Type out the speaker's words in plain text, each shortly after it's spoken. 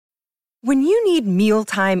When you need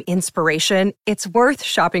mealtime inspiration, it's worth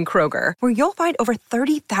shopping Kroger, where you'll find over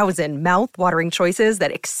 30,000 mouth-watering choices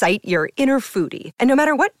that excite your inner foodie. And no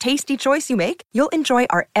matter what tasty choice you make, you'll enjoy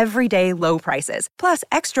our everyday low prices, plus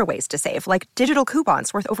extra ways to save, like digital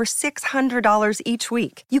coupons worth over $600 each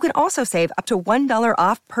week. You can also save up to $1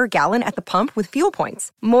 off per gallon at the pump with fuel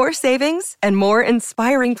points. More savings and more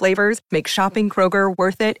inspiring flavors make shopping Kroger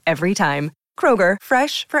worth it every time. Kroger,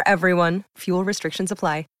 fresh for everyone. Fuel restrictions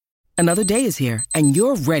apply. Another day is here, and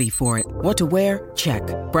you're ready for it. What to wear? Check.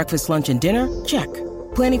 Breakfast, lunch, and dinner? Check.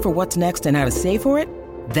 Planning for what's next and how to save for it?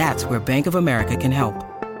 That's where Bank of America can help.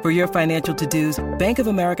 For your financial to-dos, Bank of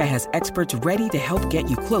America has experts ready to help get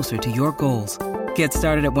you closer to your goals. Get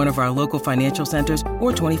started at one of our local financial centers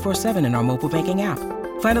or 24/7 in our mobile banking app.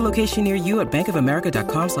 Find a location near you at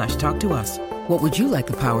bankofamerica.com/talktous. What would you like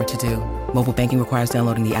the power to do? Mobile banking requires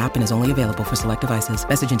downloading the app and is only available for select devices.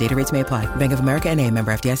 Message and data rates may apply. Bank of America N.A.,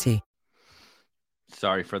 member FDIC.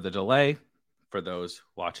 Sorry for the delay for those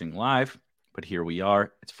watching live, but here we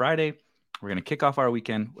are. It's Friday. We're going to kick off our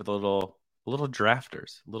weekend with a little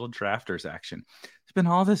drafters action. There's been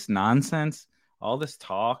all this nonsense, all this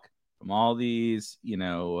talk from all these,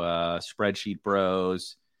 spreadsheet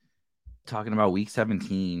bros talking about week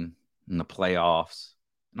 17 and the playoffs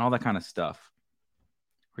and all that kind of stuff.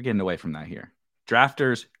 We're getting away from that here.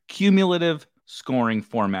 Drafters cumulative scoring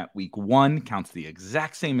format week 1 counts the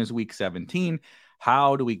exact same as week 17.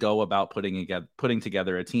 How do we go about putting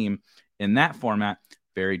together a team in that format?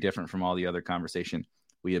 Very different from all the other conversation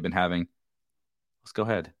we have been having. Let's go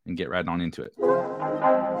ahead and get right on into it.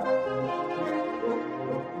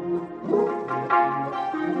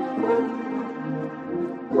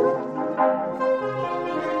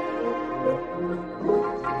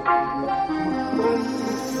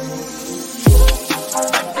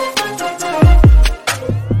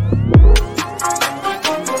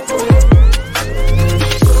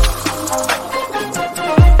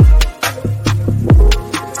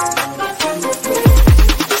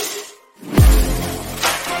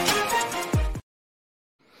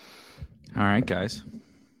 All right, guys.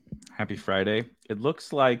 Happy Friday. It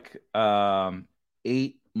looks like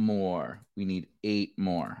 8 more. We need 8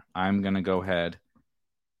 more. I'm going to go ahead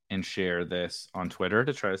and share this on Twitter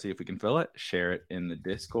to try to see if we can fill it. Share it in the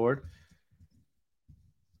Discord.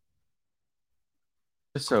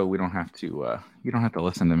 Just so we don't have to, you don't have to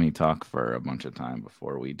listen to me talk for a bunch of time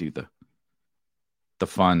before we do the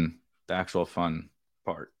actual fun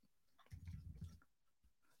part.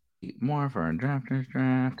 8 more for our drafters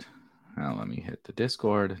draft. Now let me hit the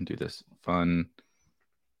Discord and do this fun.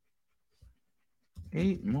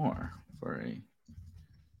 8 more for a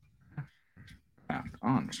draft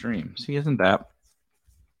on stream. See, isn't that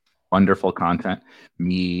wonderful content?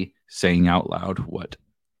 Me saying out loud what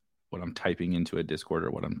I'm typing into a Discord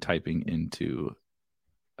or what I'm typing into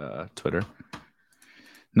Twitter.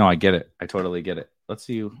 No, I get it. I totally get it. Let's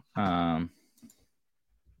see. Let's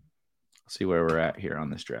see where we're at here on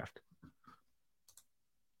this draft.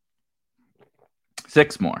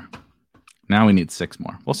 6 more. Now we need 6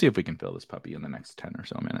 more. We'll see if we can fill this puppy in the next 10 or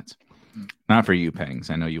so minutes. Not for you, Pangs.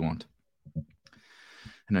 I know you won't. I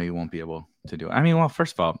know you won't be able to do it. I mean, well,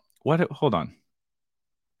 first of all, hold on.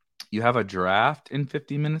 You have a draft in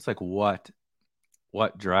 50 minutes? Like what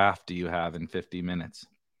draft do you have in 50 minutes?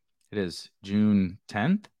 It is June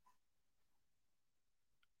 10th?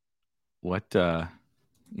 Yeah,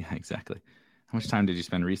 exactly. How much time did you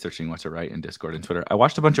spend researching what to write in Discord and Twitter? I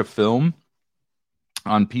watched a bunch of film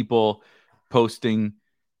on people posting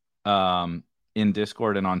in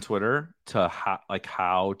Discord and on Twitter to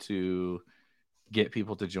how to get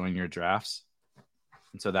people to join your drafts.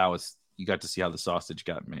 And so you got to see how the sausage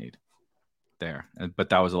got made there. But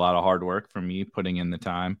that was a lot of hard work for me putting in the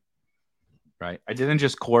time, right? I didn't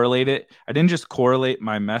just correlate it. I didn't just correlate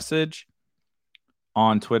my message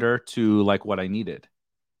on Twitter to like what I needed,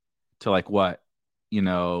 to like what,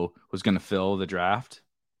 was going to fill the draft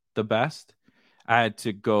the best. I had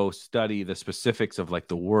to go study the specifics of like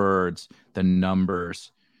the words, the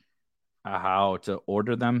numbers, how to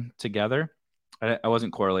order them together. I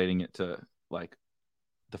wasn't correlating it to like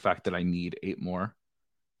the fact that I need 8 more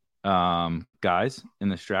guys in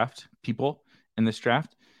this draft, people in this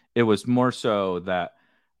draft. It was more so that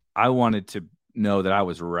I wanted to know that I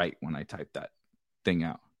was right when I typed that thing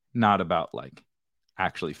out, not about like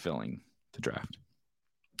actually filling the draft,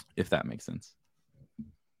 if that makes sense.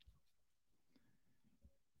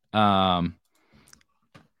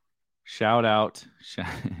 Shout out.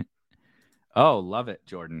 Oh, love it,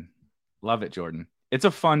 Jordan. Love it, Jordan. It's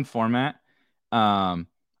a fun format. I'm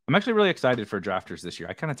actually really excited for drafters this year.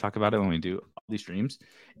 I kind of talk about it when we do all these streams.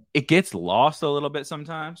 It gets lost a little bit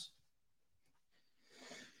sometimes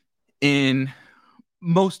in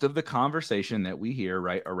most of the conversation that we hear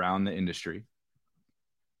right around the industry,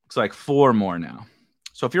 it's like 4 more now.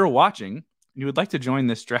 So if you're watching and you would like to join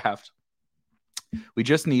this draft, we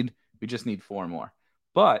just need 4 more.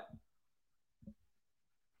 But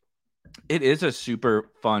it is a super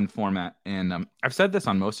fun format, and I've said this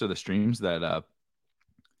on most of the streams that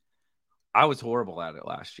I was horrible at it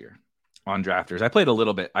last year on Drafters. I played a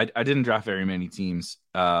little bit. I didn't draft very many teams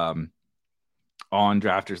on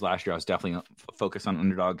Drafters last year. I was definitely focused on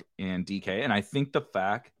Underdog and DK, and I think the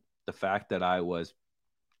fact that I was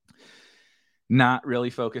not really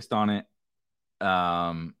focused on it,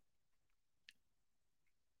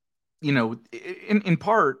 in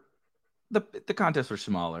part, the contests were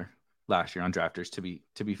smaller last year on Drafters.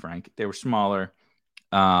 To be frank, they were smaller,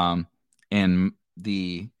 and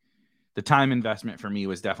the time investment for me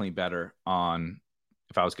was definitely better on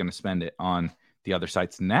if I was going to spend it on the other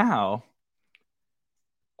sites. Now,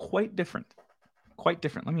 quite different.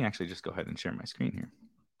 Let me actually just go ahead and share my screen here.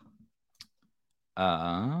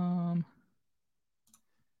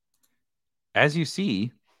 As you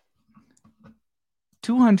see,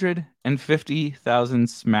 250,000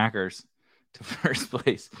 smackers to first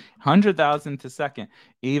place, 100,000 to second,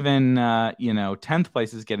 even 10th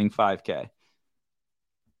place is getting 5K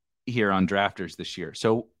here on Drafters this year.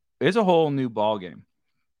 So it's a whole new ball game.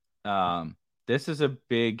 This is a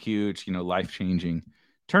big, huge, life-changing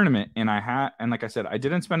tournament. And like I said, I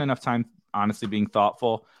didn't spend enough time honestly being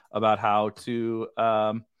thoughtful about how to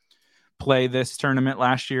play this tournament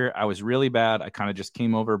last year. I was really bad. I kind of just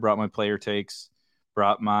came over, brought my player takes,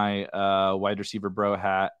 brought my wide receiver bro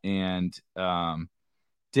hat, and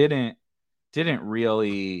didn't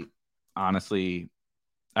really honestly.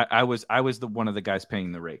 I was one of the guys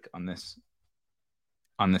paying the rake on this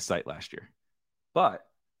site last year, but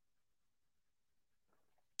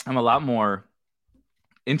I'm a lot more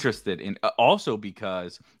interested in also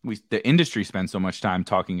because the industry spends so much time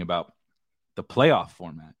talking about the playoff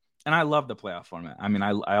format, and I love the playoff format. I mean,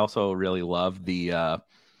 I also really love the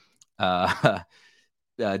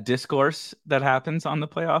discourse that happens on the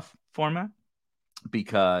playoff format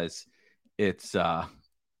because it's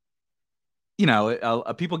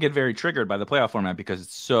people get very triggered by the playoff format because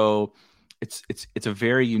it's a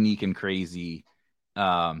very unique and crazy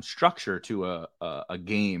structure to a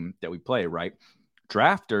game that we play, right?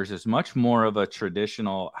 Drafters is much more of a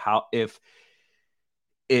traditional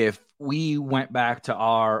if we went back to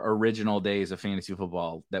our original days of fantasy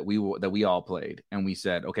football that we all played and we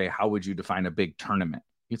said, okay, how would you define a big tournament?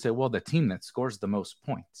 You'd say, well, the team that scores the most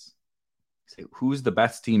points. You say, who's the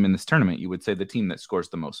best team in this tournament? You would say the team that scores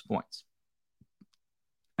the most points.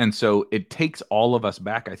 And so it takes all of us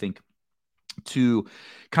back, I think, to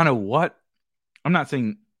kind of what I'm not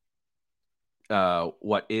saying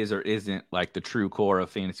what is or isn't like the true core of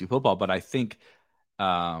fantasy football, but I think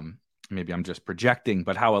maybe I'm just projecting,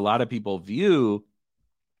 but how a lot of people view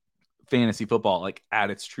fantasy football, like at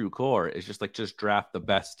its true core, is just draft the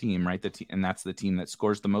best team, right? And that's the team that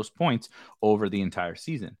scores the most points over the entire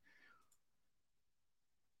season.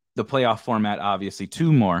 The playoff format, obviously,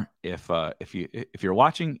 2 more. If you're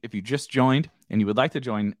watching, if you just joined and you would like to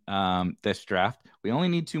join this draft, we only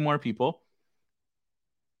need 2 more people.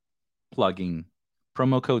 Plugging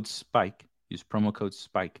promo code SPIKE. Use promo code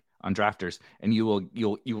SPIKE on Drafters, and you'll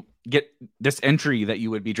get this entry that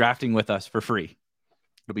you would be drafting with us for free.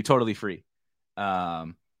 It'll be totally free.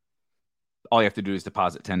 All you have to do is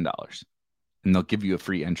deposit $10, and they'll give you a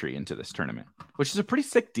free entry into this tournament, which is a pretty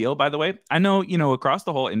sick deal, by the way. I know, across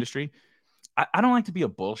the whole industry, I don't like to be a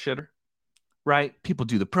bullshitter, right? People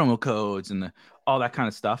do the promo codes and all that kind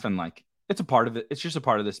of stuff, and like it's a part of it. It's just a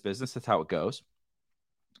part of this business. That's how it goes.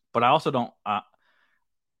 But I also don't.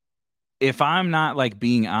 If I'm not like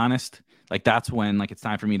being honest, like that's when like it's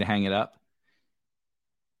time for me to hang it up.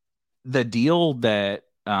 The deal that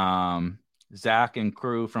Zach and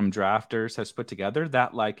crew from Drafters has put together,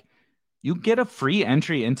 that like you get a free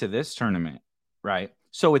entry into this tournament, right?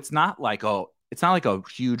 So it's not like a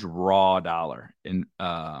huge raw dollar in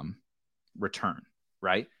return,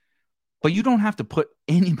 right? But you don't have to put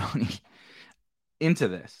any money into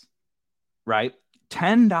this, right?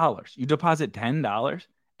 $10. You deposit $10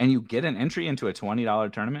 and you get an entry into a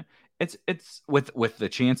 $20 tournament. It's with the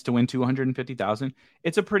chance to win 250,000.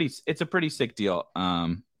 It's a pretty sick deal.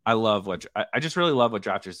 I love I just really love what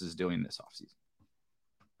Drafters is doing this offseason.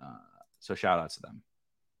 So shout out to them.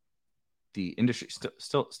 The industry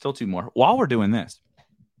still 2 more. While we're doing this,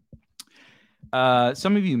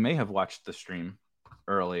 some of you may have watched the stream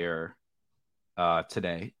earlier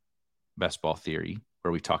today, Best Ball Theory,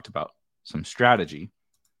 where we talked about some strategy,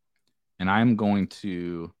 and I'm going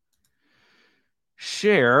to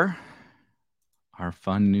share our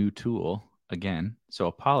fun new tool again. So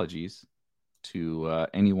apologies to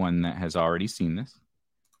anyone that has already seen this.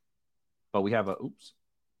 But we have a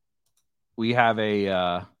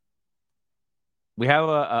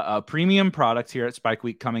premium product here at Spike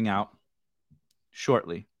Week coming out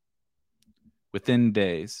shortly. Within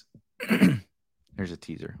days. Here's a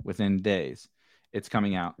teaser. Within days, it's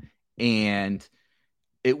coming out. And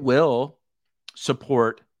it will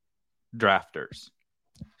support drafters.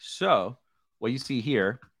 So what you see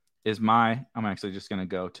here is I'm actually just going to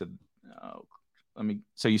go to,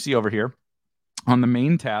 so you see over here on the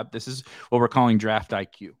main tab, this is what we're calling Draft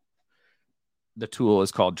IQ. The tool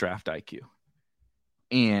is called Draft IQ.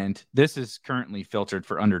 And this is currently filtered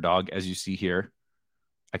for Underdog, as you see here.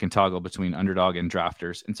 I can toggle between Underdog and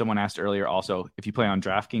drafters. And someone asked earlier also, if you play on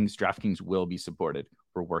DraftKings, DraftKings will be supported.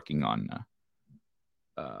 We're working on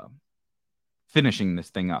finishing this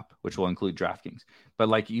thing up, which will include DraftKings. But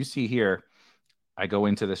like you see here, I go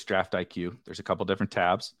into this Draft IQ. There's a couple different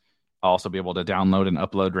tabs. I'll also be able to download and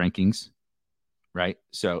upload rankings, right?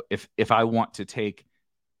 So if I want to take,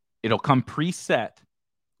 it'll come preset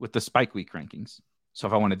with the Spike Week rankings. So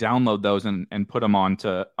if I want to download those and put them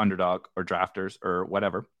onto Underdog or drafters or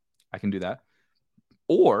whatever, I can do that.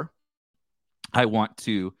 Or I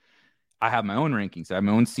have my own rankings. I have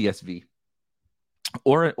my own CSV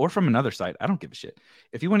or from another site. I don't give a shit.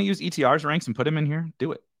 If you want to use ETR's ranks and put them in here,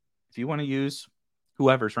 do it. If you want to use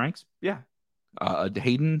whoever's ranks,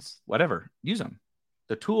 Hayden's, whatever, use them.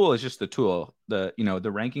 The tool is just the tool. The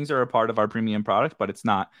rankings are a part of our premium product, but it's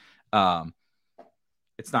not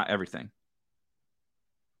everything.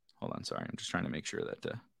 Hold on, sorry. I'm just trying to make sure that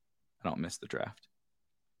I don't miss the draft.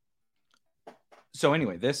 So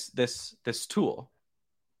anyway, this tool,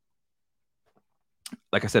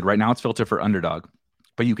 like I said, right now it's filtered for Underdog,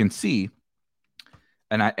 but you can see,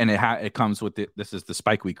 it comes with this is the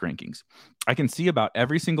Spike Week rankings. I can see about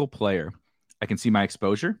every single player. I can see my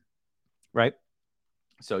exposure, right?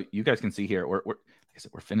 So you guys can see here. Like I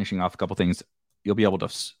said, we're finishing off a couple things. You'll be able to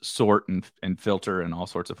sort and filter and all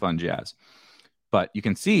sorts of fun jazz. But you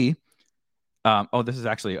can see, this is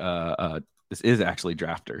actually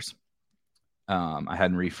drafters. I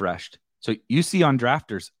hadn't refreshed. So you see on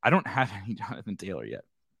drafters, I don't have any Jonathan Taylor yet.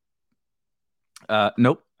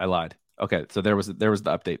 Nope, I lied. Okay, so there was the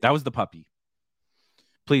update. That was the puppy.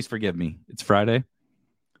 Please forgive me. It's Friday.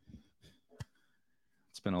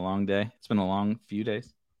 It's been a long day. It's been a long few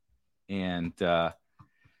days. And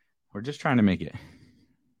we're just trying to make it.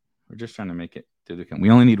 We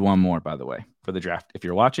only need one more, by the way, for the draft. If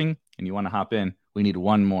you're watching and you want to hop in, we need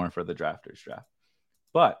one more for the drafters draft.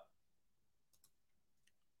 But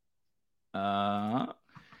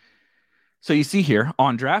so you see here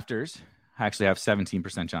on drafters, I actually have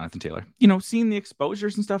 17% Jonathan Taylor. Seeing the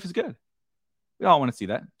exposures and stuff is good. We all want to see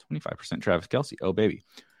that. 25% Travis Kelce. Oh, baby.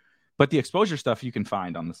 But the exposure stuff you can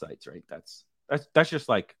find on the sites, right? That's just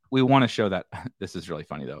like, we want to show that. This is really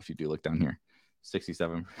funny, though, if you do look down here.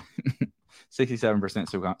 67%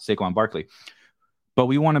 Saquon Barkley. But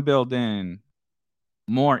we want to build in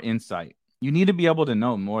more insight. You need to be able to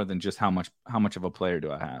know more than just how much of a player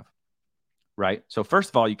do I have, right? So first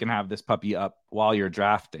of all, you can have this puppy up while you're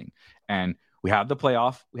drafting, and we have the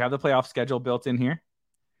playoff schedule built in here.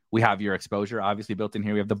 We have your exposure obviously built in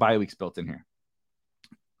here. We have the bye weeks built in here,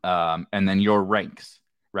 and then your ranks,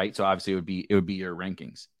 right? So obviously it would be your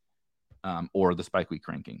rankings, or the Spike Week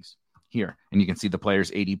rankings here, and you can see the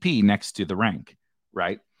player's ADP next to the rank,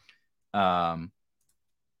 right?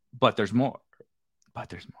 But there's more.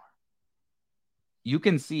 You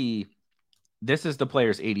can see this is the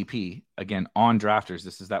player's ADP. Again, on drafters,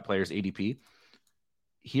 this is that player's ADP.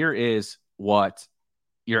 Here is what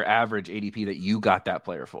your average ADP that you got that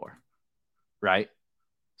player for, right?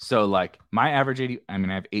 So like my average ADP, I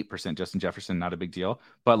have 8% Justin Jefferson, not a big deal,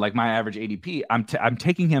 but like my average ADP, I'm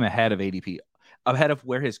taking him ahead of ADP, ahead of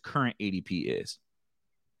where his current ADP is.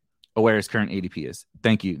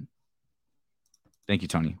 Thank you,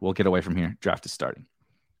 Tony. We'll get away from here. Draft is starting.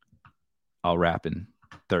 I'll wrap in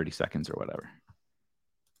 30 seconds or whatever.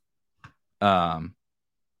 Damn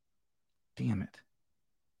it.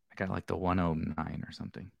 I got like the 109 or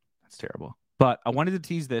something. That's terrible. But I wanted to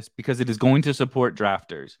tease this because it is going to support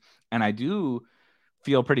drafters. And I do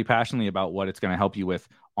feel pretty passionately about what it's going to help you with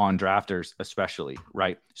on drafters, especially,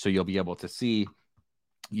 right? So you'll be able to see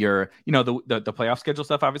your, the playoff schedule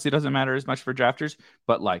stuff obviously doesn't matter as much for drafters,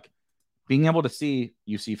 but like being able to see,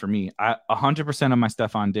 for me, 100% of my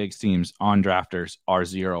Stefon Diggs teams on drafters are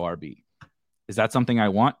 0 RB. Is that something I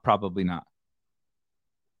want? Probably not.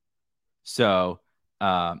 So,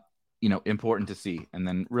 important to see. And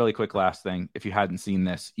then really quick last thing, if you hadn't seen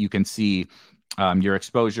this, you can see Your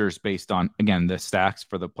exposures based on, again, the stacks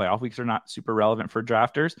for the playoff weeks are not super relevant for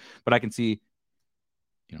drafters, but I can see,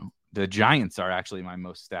 the Giants are actually my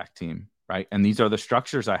most stacked team, right? And these are the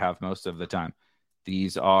structures I have most of the time.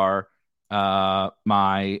 These are these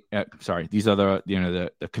are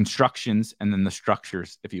the constructions and then the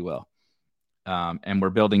structures, if you will. And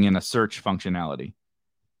we're building in a search functionality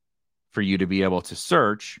for you to be able to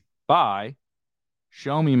search by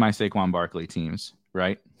show me my Saquon Barkley teams,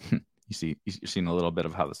 right? You're seeing a little bit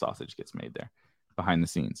of how the sausage gets made there behind the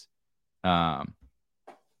scenes. But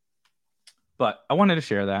I wanted to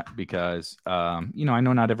share that because, I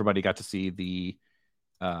know not everybody got to see the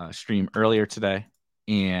stream earlier today,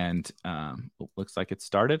 and looks like it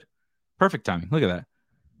started. Perfect timing. Look at that.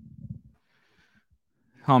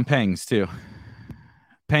 On Pangs too.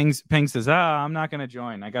 Peng says, I'm not going to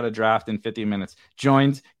join. I got a draft in 50 minutes.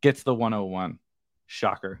 Joins, gets the 101.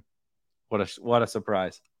 Shocker. What a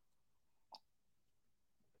surprise.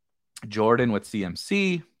 Jordan with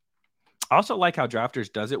CMC. I also like how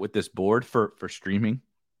Drafters does it with this board for streaming.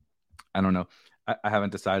 I don't know. I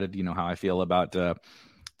haven't decided, how I feel about the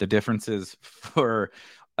differences for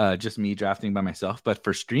just me drafting by myself. But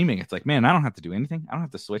for streaming, it's like, man, I don't have to do anything. I don't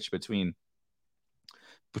have to switch between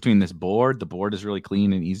this board. The board is really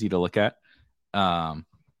clean and easy to look at. Best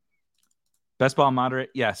ball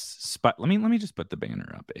moderate. Yes. Let me just put the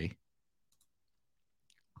banner up,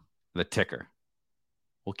 the ticker.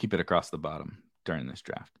 We'll keep it across the bottom during this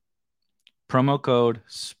draft. Promo code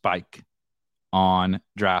SPIKE on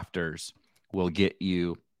Drafters will get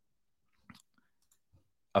you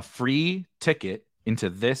a free ticket into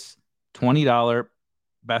this $20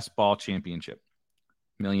 best ball championship,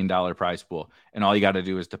 $1 million prize pool. And all you got to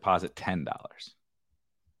do is deposit $10.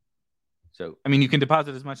 So, you can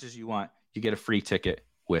deposit as much as you want. You get a free ticket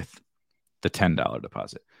with the $10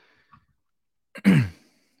 deposit.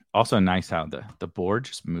 Also nice how the board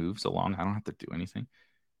just moves along. I don't have to do anything.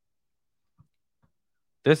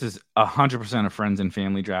 This is 100% a friends and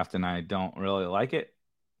family draft, and I don't really like it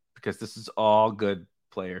because this is all good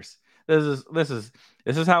players. This is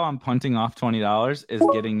how I'm punting off $20 is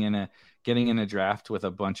getting in a draft with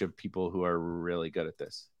a bunch of people who are really good at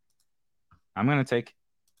this. I'm going to take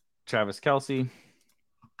Travis Kelce.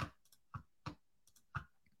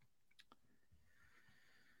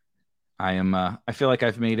 I feel like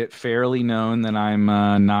I've made it fairly known that I'm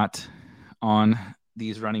not on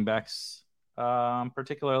these running backs.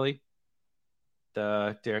 Particularly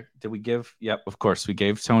did we give? Yep, of course we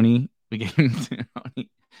gave Tony. We gave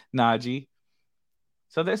Tony Najee.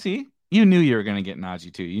 So you knew you were going to get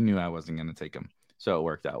Najee too. You knew I wasn't going to take him. So it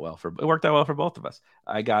worked out well for both of us.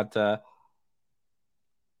 I got the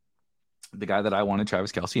guy that I wanted,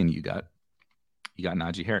 Travis Kelce, and you got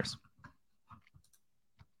Najee Harris.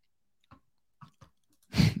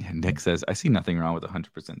 And Nick says, I see nothing wrong with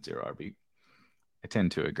 100% zero RB. I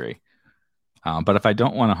tend to agree. But if I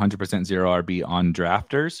don't want 100% zero RB on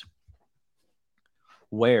drafters,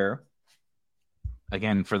 where,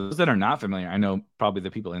 again, for those that are not familiar, I know probably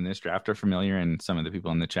the people in this draft are familiar and some of the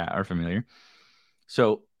people in the chat are familiar.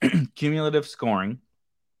 So cumulative scoring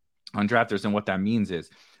on drafters, and what that means is,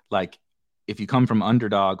 like, if you come from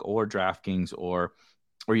Underdog or DraftKings or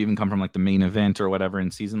you even come from like the main event or whatever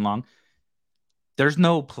in season long, there's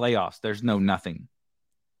no playoffs. There's no nothing.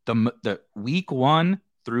 The week 1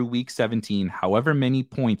 through week 17, however many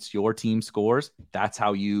points your team scores, that's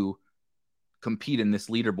how you compete in this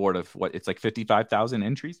leaderboard of it's like 55,000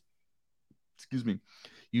 entries. Excuse me.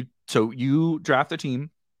 You draft a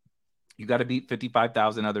team, you got to beat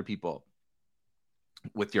 55,000 other people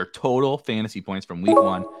with your total fantasy points from week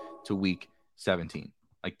 1 to week 17.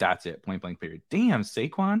 Like, that's it. Point blank period. Damn,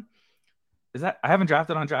 Saquon. I haven't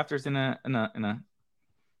drafted on drafters in a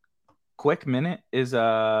quick minute. Is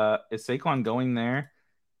Saquon going there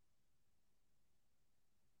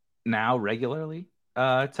now regularly,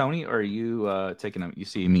 Tony, or are you taking him? You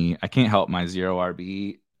see me, I can't help my zero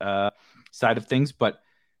RB side of things, but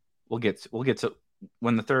we'll get to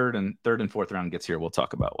when the third and fourth round gets here. We'll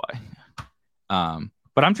talk about why.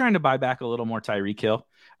 But I'm trying to buy back a little more Tyreek Hill.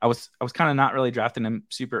 I was kind of not really drafting him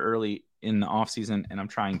super early in the off season, and I'm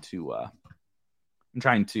trying to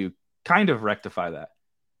kind of rectify that.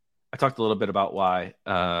 I talked a little bit about why.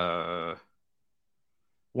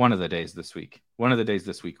 One of the days this week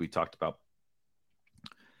we talked about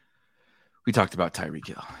Tyreek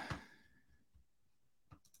Hill.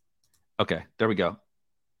 Okay, there we go.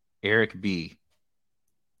 Eric B.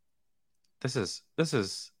 This is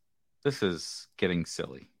getting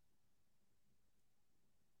silly.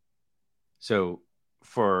 So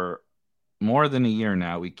for more than a year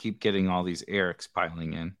now, we keep getting all these Erics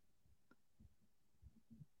piling in.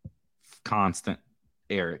 constant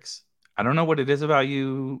Erics. I don't know what it is about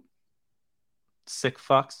you sick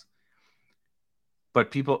fucks,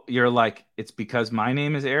 but people, you're like, it's because my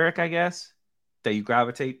name is Eric, I guess, that you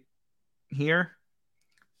gravitate here.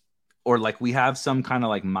 Or like we have some kind of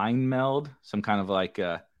like mind meld, some kind of like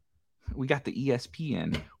we got the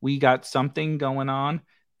ESPN. We got something going on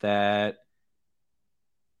that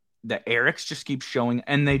the Erics just keep showing,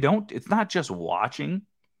 and they don't, it's not just watching.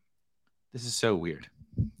 This is so weird.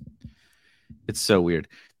 It's so weird.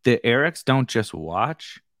 The Erics don't just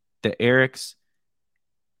watch. The Erics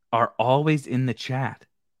are always in the chat.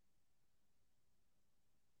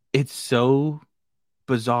 It's so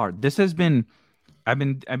bizarre. This has been, I've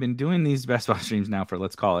been doing these best ball streams now for,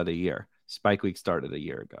 let's call it a year. Spike Week started a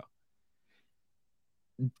year ago.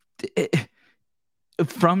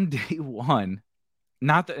 From day one,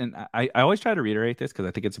 not that, and I always try to reiterate this because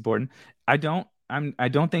I think it's important. I don't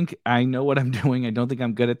think I know what I'm doing. I don't think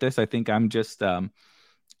I'm good at this. I think I'm just going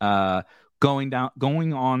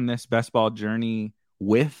on this best ball journey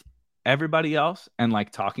with everybody else and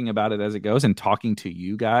like talking about it as it goes and talking to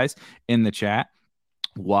you guys in the chat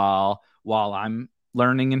while I'm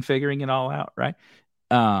learning and figuring it all out, right?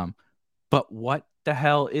 But what the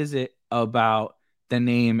hell is it about the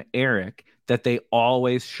name Eric that they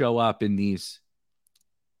always show up in these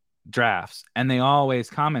drafts and they always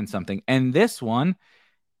comment something? And this one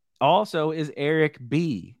also is Eric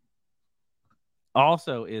B.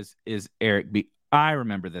 Also is Eric B. I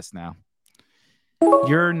remember this now.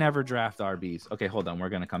 You're never draft RBs. Okay, hold on. We're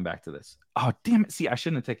going to come back to this. Oh, damn it. See, I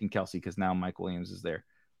shouldn't have taken Kelsey because now Mike Williams is there.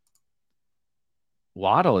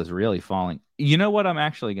 Waddle is really falling. You know what I'm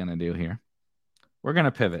actually going to do here? We're going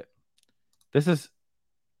to pivot.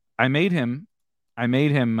 I made him. I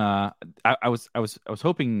was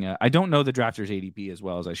hoping. I don't know the drafters ADP as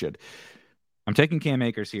well as I should. I'm taking Cam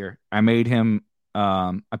Akers here. I made him.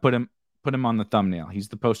 I put him on the thumbnail. He's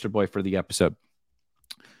the poster boy for the episode.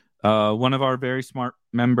 One of our very smart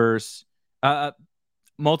members.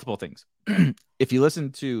 Multiple things. If you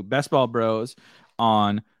listen to Best Ball Bros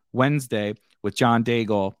on Wednesday with John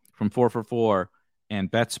Daigle from 4for4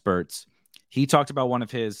 and BetSperts, he talked about one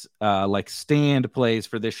of his like stand plays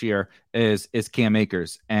for this year is Cam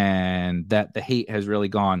Akers, and that the hate has really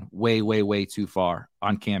gone way too far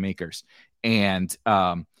on Cam Akers. And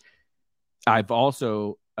I've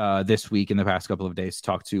also this week in the past couple of days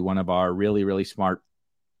talked to one of our really smart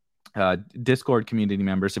Discord community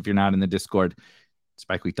members. If you're not in the Discord,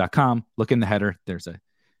 spikeweek.com, look in the header. There's a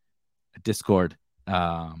Discord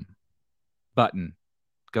button.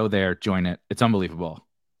 Go there, join it. It's unbelievable.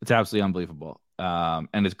 It's absolutely unbelievable.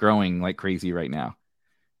 And it's growing like crazy right now.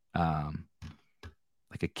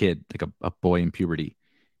 Like a kid, like a boy in puberty.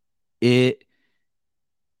 The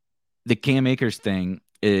Cam Akers thing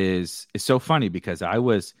is so funny because I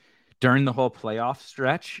was, during the whole playoff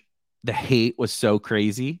stretch, the hate was so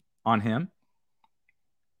crazy on him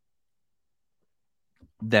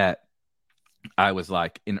that I was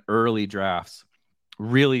like in early drafts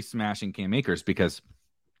really smashing Cam Akers because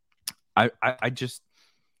I just,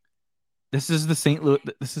 this is the St. Louis,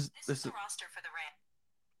 this is the roster for the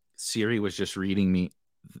Rams. Siri was just reading me.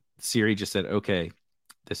 Siri just said, okay,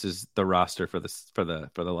 this is the roster for the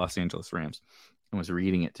Los Angeles Rams, and was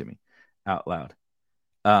reading it to me out loud.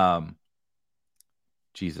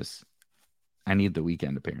 Jesus, I need the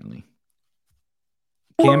weekend apparently.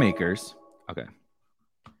 Cam Akers. Okay,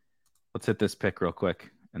 let's hit this pick real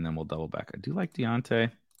quick, and then we'll double back. I do like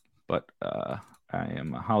Deontay, but I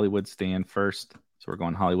am a Hollywood stan first, so we're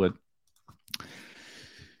going Hollywood.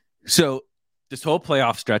 So this whole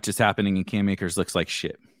playoff stretch is happening, and Cam Akers looks like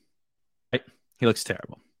shit. Right? He looks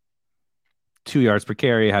terrible. 2 yards per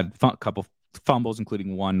carry, had a couple fumbles,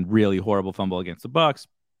 including one really horrible fumble against the Bucs.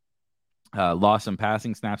 Lost some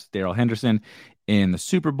passing snaps to Darrell Henderson in the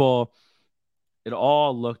Super Bowl. It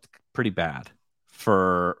all looked pretty bad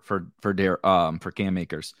for Cam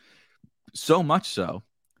Akers. So much so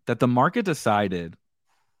that the market decided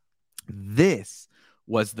this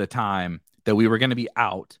was the time that we were going to be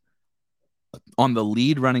out on the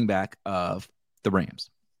lead running back of the Rams.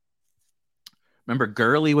 Remember,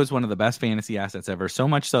 Gurley was one of the best fantasy assets ever, so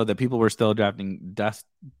much so that people were still drafting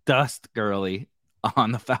Dust Gurley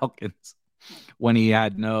on the Falcons when he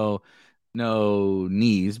had no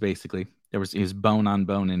knees, basically. There was his bone on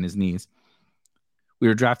bone in his knees. We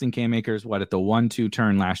were drafting Cam Akers, at the 1-2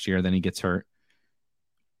 turn last year, then he gets hurt.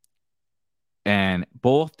 And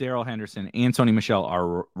both Darrell Henderson and Sony Michel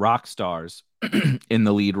are rock stars in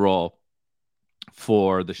the lead role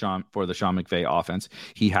for the Sean McVay offense.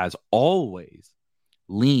 He has always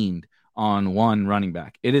leaned on one running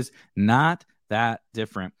back. It is not that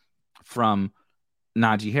different from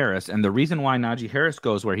Najee Harris. And the reason why Najee Harris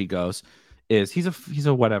goes where he goes is he's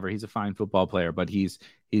a whatever. He's a fine football player, but he's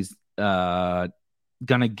gonna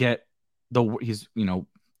get he's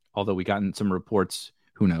although we gotten some reports,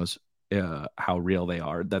 who knows how real they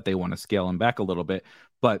are, that they want to scale him back a little bit.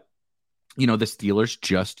 But the Steelers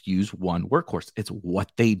just use one workhorse. It's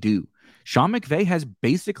what they do. Sean McVay has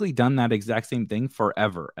basically done that exact same thing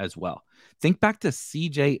forever as well. Think back to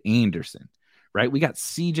CJ Anderson, right? We got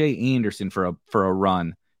CJ Anderson for a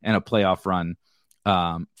run and a playoff run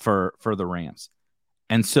for the Rams.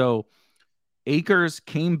 And so Akers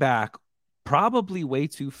came back probably way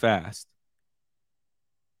too fast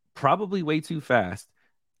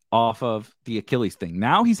off of the Achilles thing.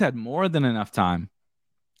 Now he's had more than enough time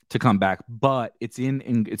to come back, but it's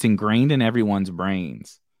ingrained in everyone's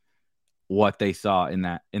brains what they saw in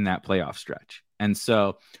that playoff stretch. And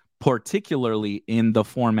so particularly in the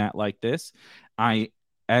format like this,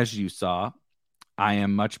 as you saw, I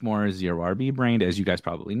am much more zero RB brained. As you guys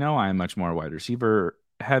probably know, I am much more wide receiver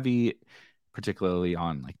heavy, particularly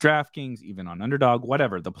on like DraftKings, even on Underdog,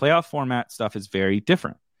 whatever. The playoff format stuff is very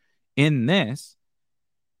different. In this,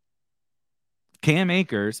 Cam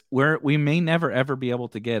Akers, where we may never, ever be able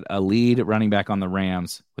to get a lead running back on the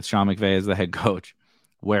Rams with Sean McVay as the head coach,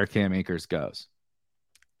 where Cam Akers goes.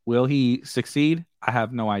 Will he succeed? I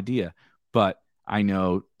have no idea. But I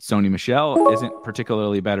know Sony Michel isn't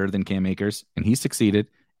particularly better than Cam Akers, and he succeeded.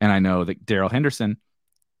 And I know that Darrell Henderson,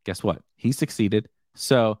 guess what? He succeeded.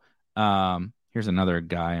 So here's another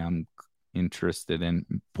guy I'm interested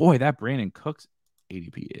in. Boy, that Brandon Cooks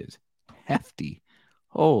ADP is hefty.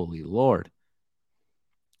 Holy Lord.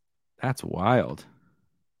 That's wild.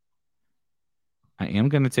 I am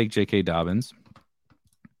going to take J.K. Dobbins.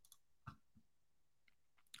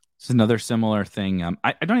 It's another similar thing.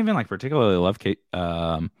 I don't even particularly love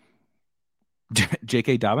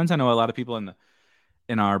J.K. Dobbins. I know a lot of people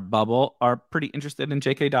in our bubble are pretty interested in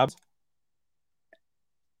J.K. Dobbins.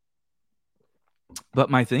 But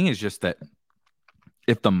my thing is just that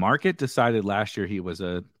if the market decided last year he was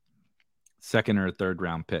a second or a third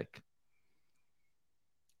round pick,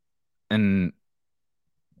 and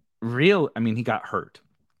he got hurt.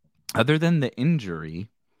 Other than the injury,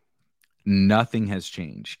 nothing has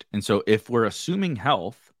changed. And so if we're assuming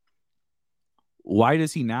health, why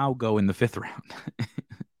does he now go in the fifth round?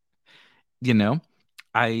 The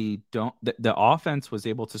offense was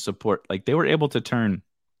able to support, they were able to turn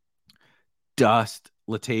Dust,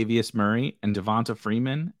 Latavius Murray, and Devonta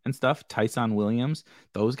Freeman and stuff, Tyson Williams,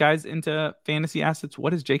 those guys into fantasy assets.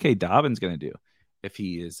 What is J.K. Dobbins going to do if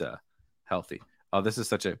he is healthy? Oh, this is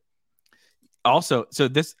such a... Also, so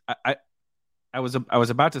this... I was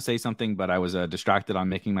about to say something, but I was distracted on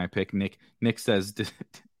making my pick. Nick says,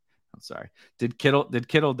 I'm sorry. Did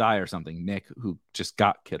Kittle die or something? Nick, who just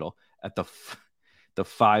got Kittle at the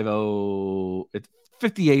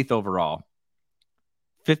 58th overall.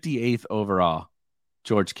 58th overall,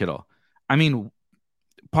 George Kittle. I mean,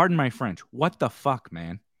 pardon my French. What the fuck,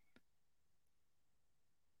 man?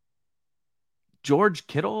 George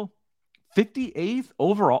Kittle, 58th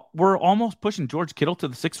overall. We're almost pushing George Kittle to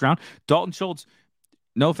the 6th round. Dalton Schultz,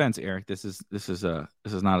 no offense, Eric. This is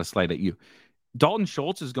not a slight at you. Dalton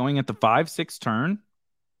Schultz is going at the 5-6 turn.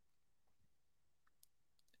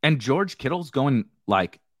 And George Kittle's going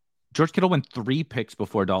George Kittle went 3 picks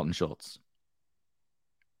before Dalton Schultz.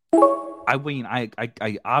 I mean, I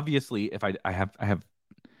obviously, if I have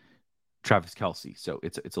Travis Kelce, so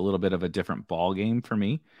it's a little bit of a different ball game for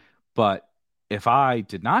me. But if I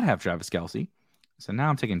did not have Travis Kelce, so now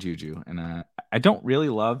I'm taking Juju, and I don't really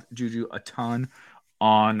love Juju a ton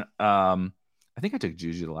on. I think I took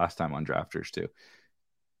Juju the last time on Drafters too.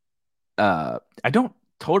 I don't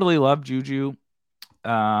totally love Juju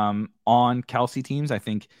on Kelce teams. I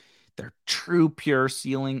think their true pure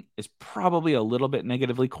ceiling is probably a little bit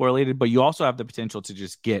negatively correlated, but you also have the potential to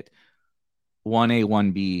just get 1A,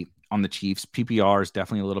 1B on the Chiefs. PPR is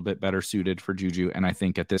definitely a little bit better suited for Juju, and I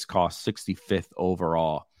think at this cost, 65th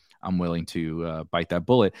overall, I'm willing to bite that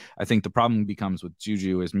bullet. I think the problem becomes with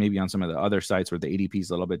Juju is maybe on some of the other sites where the ADP is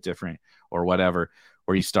a little bit different or whatever,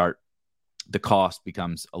 where you start, the cost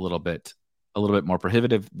becomes a little bit more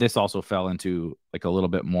prohibitive. This also fell into a little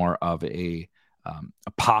bit more of a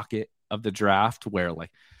pocket of the draft where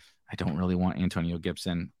I don't really want Antonio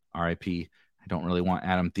Gibson, RIP. I don't really want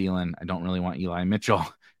Adam Thielen. I don't really want Eli Mitchell.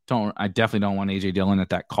 I definitely don't want AJ Dillon at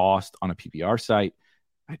that cost on a PPR site.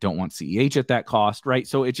 I don't want CEH at that cost, right?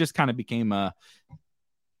 So it just kind of became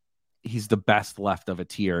he's the best left of a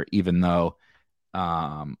tier, even though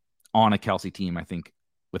on a Kelce team, I think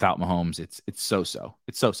without Mahomes, it's so-so.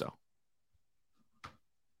 It's so-so.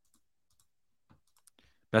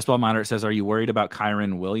 Best Ball Monitor says, are you worried about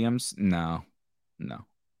Kyren Williams? No.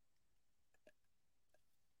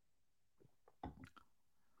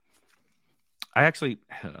 I actually,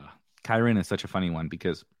 Kyren is such a funny one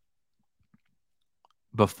because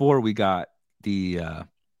before we got the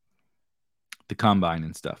combine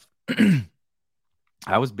and stuff,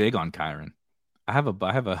 I was big on Kyren. I'll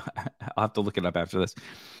have to look it up after this.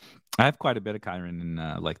 I have quite a bit of Kyren in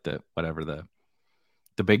like the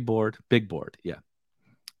big board, yeah,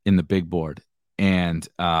 in the big board, and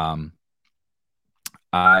but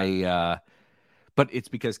it's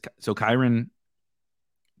because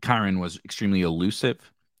Kyren was extremely elusive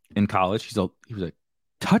in college. He was a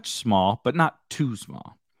touch small, but not too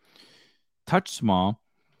small. Touch small,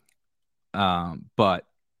 but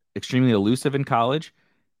extremely elusive in college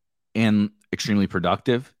and extremely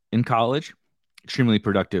productive in college, extremely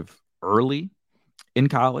productive early in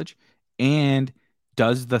college, and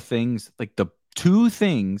does the things, like the two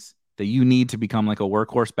things that you need to become like a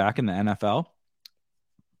workhorse back in the NFL: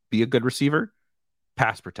 be a good receiver,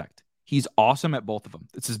 pass protect. He's awesome at both of them.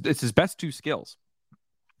 It's his best two skills,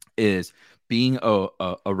 is being a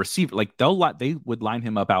receiver. Like they would line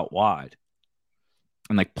him up out wide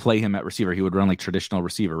and like play him at receiver. He would run like traditional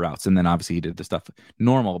receiver routes. And then obviously he did the stuff,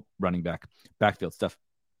 normal running backfield stuff.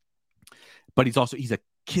 But he's a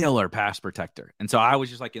killer pass protector. And so I was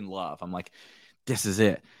just like in love. I'm like, this is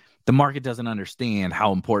it. The market doesn't understand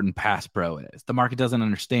how important pass pro is. The market doesn't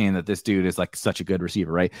understand that this dude is like such a good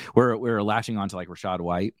receiver, right? We're latching on to like Rachaad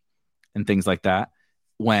White and things like that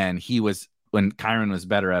when Kyren was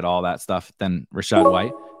better at all that stuff than Rachaad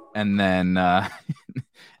White. And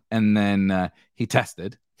then he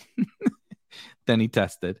tested. Then he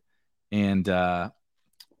tested. And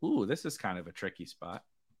this is kind of a tricky spot.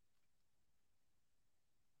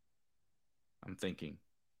 I'm thinking.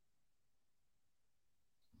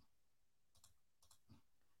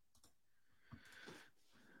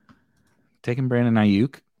 Taking Brandon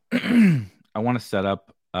Ayuk. I want to set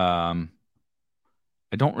up. I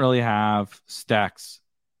don't really have stacks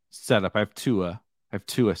set up. I have Tua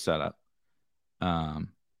set up.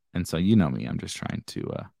 And so you know me, I'm just trying to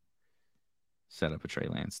set up a Trey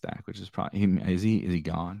Lance stack, which is probably is he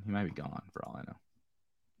gone? He might be gone for all I know.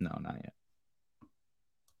 No, not yet.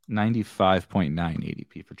 95.9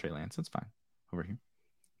 ADP for Trey Lance. That's fine. Over here.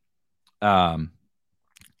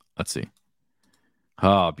 Let's see.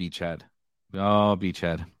 Oh, Beachhead.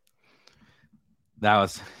 That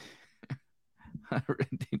was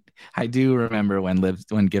I do remember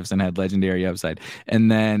when Gibson had legendary upside.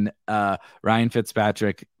 And then Ryan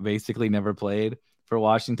Fitzpatrick basically never played for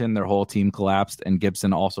Washington. Their whole team collapsed, and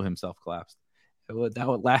Gibson also himself collapsed.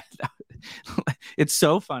 It's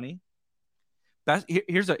so funny.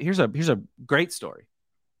 Here's a great story.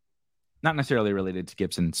 Not necessarily related to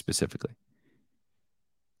Gibson specifically.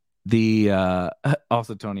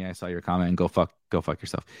 Also, Tony, I saw your comment, and go fuck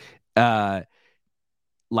yourself.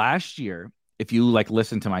 Last year, if you like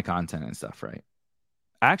listen to my content and stuff, right?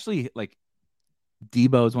 Actually, like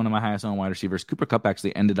Debo is one of my highest owned wide receivers. Cooper Kupp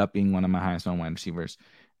actually ended up being one of my highest owned wide receivers.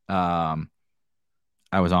 I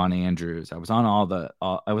was on Andrews. I was on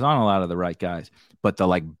I was on a lot of the right guys, but the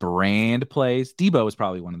like brand plays, Debo was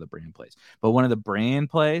probably one of the brand plays, but one of the brand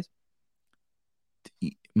plays,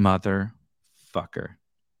 motherfucker,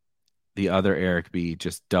 the other Eric B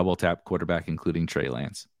just double tap quarterback, including Trey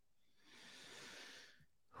Lance.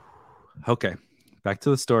 Okay, back to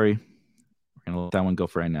the story. We're gonna let that one go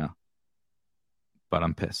for right now, but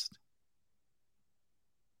I'm pissed.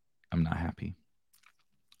 I'm not happy.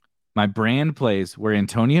 My brand plays were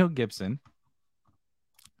Antonio Gibson,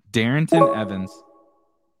 Darrington Evans,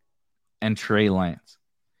 and Trey Lance.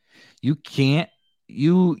 You can't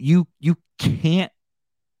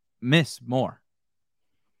miss more.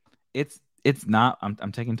 It's not.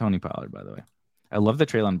 I'm taking Tony Pollard, by the way. I love that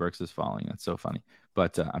Treylon Burks is falling. That's so funny.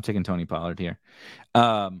 But I'm taking Tony Pollard here.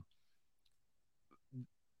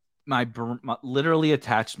 Literally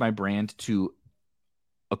attached my brand to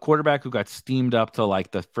a quarterback who got steamed up to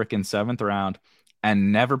like the freaking 7th round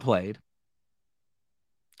and never played,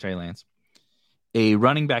 Trey Lance. A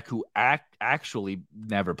running back who actually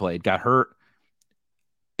never played, got hurt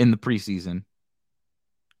in the preseason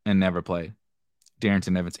and never played,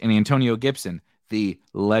 Darrington Evans. And Antonio Gibson, the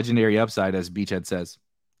legendary upside, as Beachhead says,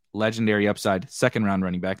 legendary upside, 2nd round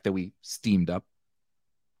running back that we steamed up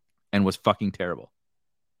and was fucking terrible.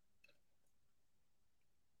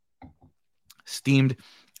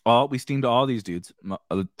 We steamed all these dudes.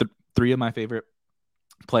 3 of my favorite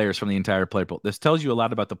players from the entire player pool. This tells you a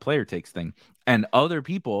lot about the player takes thing. And other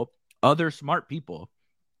smart people,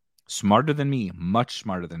 smarter than me, much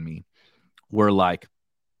smarter than me, were like,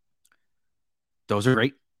 those are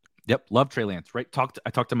great. Yep, love Trey Lance. Right, I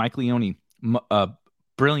talked to Mike Leone,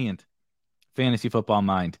 brilliant fantasy football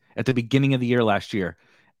mind at the beginning of the year last year,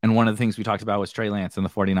 and one of the things we talked about was Trey Lance and the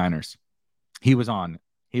 49ers. He was on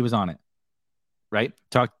it. Right?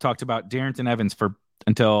 Talked about Darrington Evans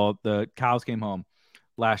until the cows came home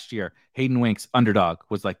last year. Hayden Winks, underdog,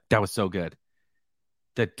 was like, that was so good.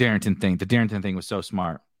 The Darrington thing was so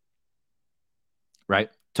smart. Right?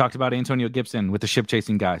 Talked about Antonio Gibson with the ship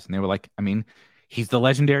chasing guys, and they were like, I mean, he's the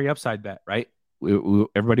legendary upside bet, right?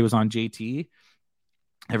 Everybody was on JT.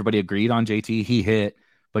 Everybody agreed on JT. He hit,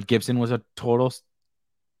 but Gibson was a total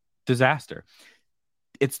disaster.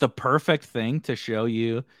 It's the perfect thing to show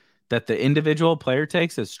you that the individual player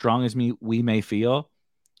takes, as strong as we may feel,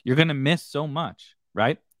 you're going to miss so much,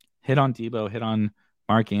 right? Hit on Debo, hit on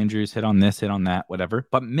Mark Andrews, hit on this, hit on that, whatever,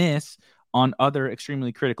 but miss on other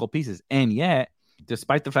extremely critical pieces. And yet,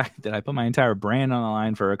 despite the fact that I put my entire brand on the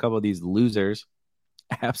line for a couple of these losers,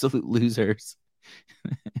 absolute losers,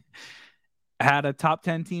 had a top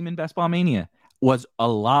 10 team in Best Ball Mania, was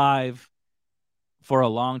alive for a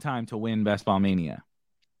long time to win Best Ball Mania,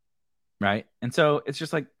 right? And so it's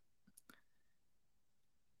just like,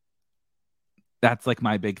 that's like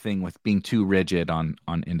my big thing with being too rigid on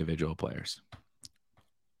individual players.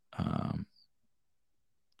 Hold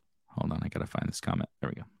on, I gotta find this comment. There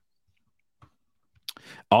we go.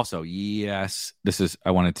 Also, yes, I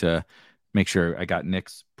wanted to make sure I got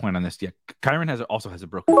Nick's point on this. Yeah, Kyron also has a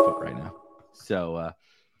broken foot right now. So,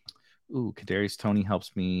 Kadarius Toney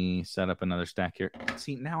helps me set up another stack here.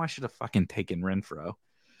 See, now I should have fucking taken Renfro.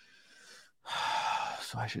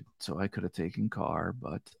 So I could have taken Carr,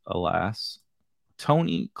 but alas.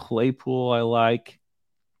 Tony Claypool, I like.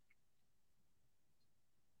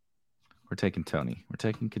 We're taking Tony. We're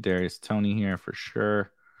taking Kadarius Toney here for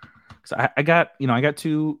sure. Because I got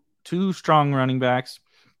two strong running backs,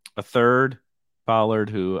 a third,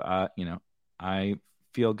 Pollard, who I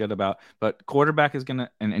feel good about. But quarterback is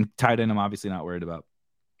gonna and tight end I'm obviously not worried about.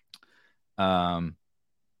 But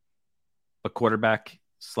quarterback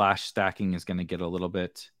 / stacking is gonna get a little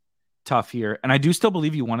bit tough here. And I do still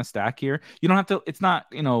believe you want to stack here. You don't have to, it's not,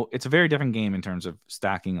 it's a very different game in terms of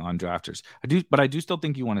stacking on drafters. I do still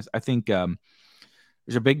think you want to, I think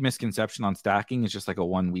there's a big misconception on stacking. It's just like a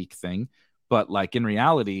 1 week thing. But like in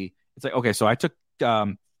reality, it's like, okay, so I took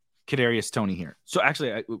Kadarius Toney here. So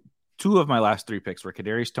actually, two of my last 3 picks were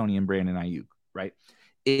Kadarius Toney and Brandon Ayuk, right?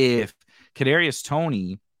 If Kadarius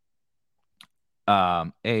Toney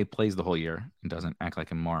plays the whole year and doesn't act like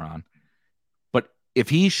a moron, if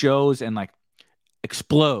he shows and like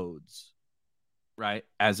explodes, right,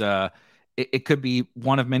 it could be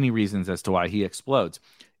one of many reasons as to why he explodes.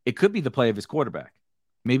 It could be the play of his quarterback.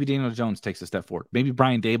 Maybe Daniel Jones takes a step forward. Maybe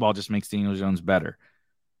Brian Daboll just makes Daniel Jones better.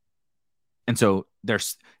 And so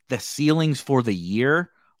there's the ceilings for the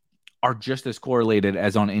year are just as correlated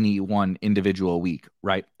as on any one individual week,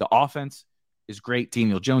 right? The offense is great.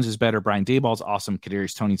 Daniel Jones is better. Brian Daboll's awesome.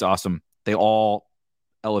 Kadarius Toney's awesome. They all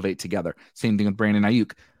elevate together. Same thing with Brandon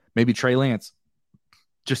Ayuk. Maybe Trey Lance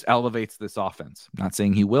just elevates this offense. I'm not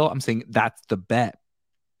saying he will. I'm saying that's the bet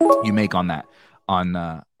you make on that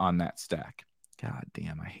stack. God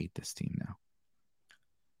damn, I hate this team now.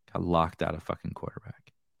 Got locked out of fucking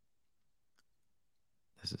quarterback.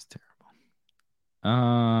 This is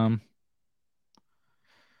terrible.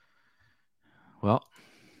 Well,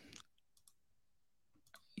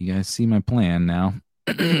 you guys see my plan now.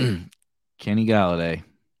 Kenny Galladay.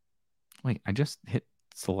 Wait, I just hit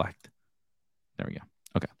select. There we go.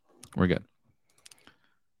 Okay, we're good.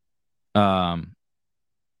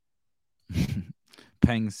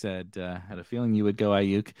 Peng said, had a feeling you would go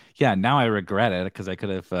Ayuk. Yeah, now I regret it because I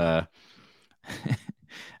could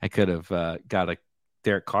have got a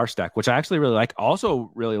Derek Carr stack, which I actually really like.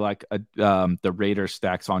 Also really like the Raiders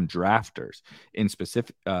stacks on drafters in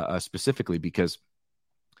specifically because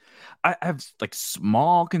I have like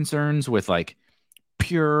small concerns with like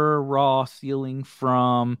pure raw ceiling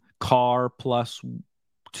from Carr plus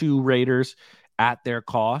 2 Raiders at their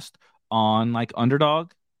cost on like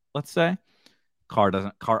underdog, let's say.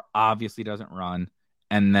 Carr obviously doesn't run.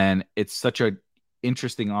 And then it's such a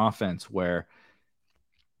interesting offense where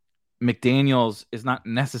McDaniels is not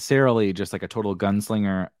necessarily just like a total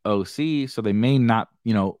gunslinger OC. So they may not,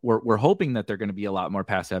 we're hoping that they're going to be a lot more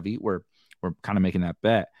pass heavy. We're kind of making that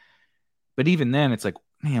bet. But even then it's like,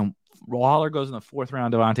 man, Waller goes in the 4th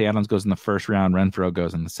round, Davante Adams goes in the 1st round, Renfro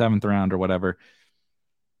goes in the 7th round or whatever.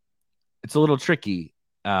 It's a little tricky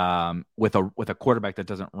with a quarterback that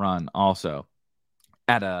doesn't run also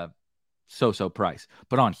at a so-so price.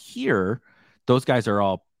 But on here, those guys are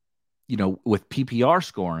all, with PPR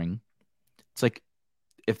scoring. It's like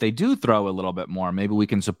if they do throw a little bit more, maybe we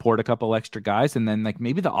can support a couple extra guys, and then like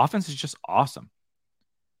maybe the offense is just awesome.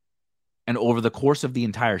 And over the course of the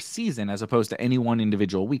entire season, as opposed to any one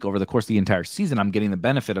individual week, over the course of the entire season, I'm getting the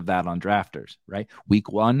benefit of that on drafters, right?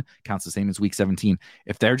 Week 1 counts the same as week 17.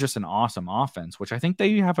 If they're just an awesome offense, which I think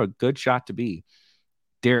they have a good shot to be,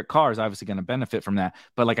 Derek Carr is obviously going to benefit from that.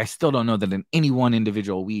 But like, I still don't know that in any one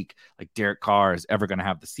individual week, like Derek Carr is ever going to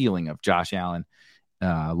have the ceiling of Josh Allen,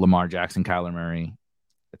 Lamar Jackson, Kyler Murray,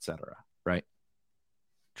 etc. Right?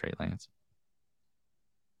 Trey Lance.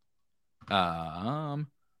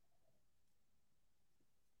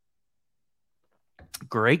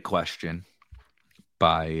 Great question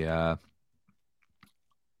by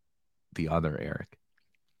the other Eric.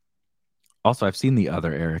 Also, I've seen the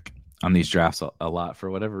other Eric on these drafts a lot for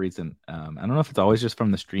whatever reason. I don't know if it's always just from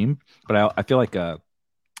the stream, but I feel like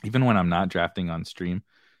even when I'm not drafting on stream,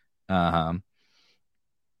 the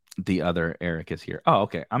other Eric is here. Oh,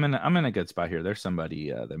 okay. I'm in a good spot here. There's somebody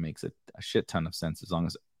that makes a shit ton of sense as long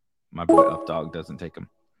as my boy Updog doesn't take him.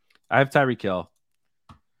 I have Tyreek Hill.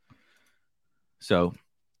 So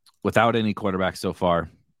without any quarterbacks so far,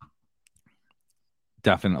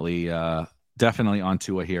 definitely on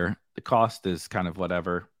Tua here. The cost is kind of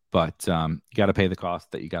whatever, but you got to pay the cost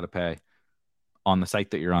that you got to pay on the site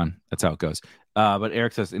that you're on. That's how it goes. But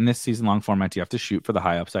Eric says, in this season-long format, you have to shoot for the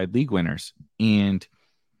high upside league winners. And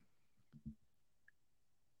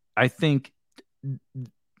I think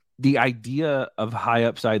the idea of high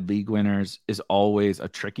upside league winners is always a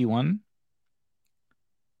tricky one,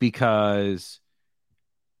 because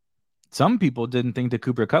some people didn't think that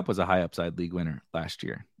Cooper Kupp was a high upside league winner last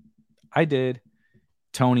year. I did.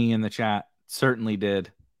 Tony in the chat certainly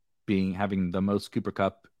did, having the most Cooper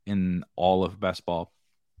Kupp in all of best ball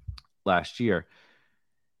last year.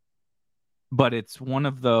 But it's one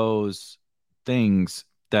of those things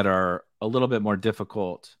that are a little bit more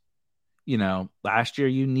difficult. You know, last year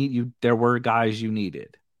there were guys you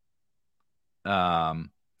needed.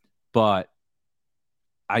 But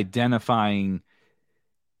identifying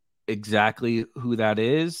exactly who that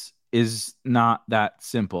is not that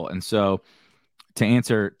simple. And so to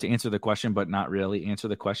answer the question, but not really answer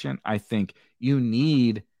the question, I think you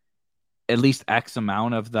need at least X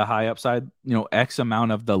amount of the high upside, X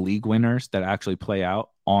amount of the league winners that actually play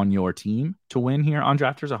out on your team to win here on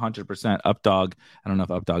Drafters. 100%. Updog, I don't know if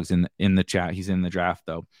Updog's in the chat. He's in the draft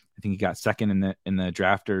though. I think he got second in the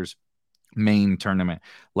Drafters main tournament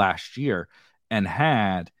last year and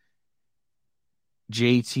had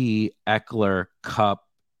JT, Eckler, Kupp,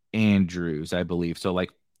 Andrews, I believe. So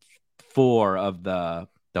like 4 of the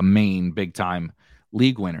main big time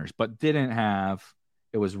league winners, but didn't have,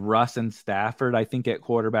 it was Russ and Stafford, I think, at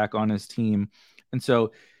quarterback on his team. And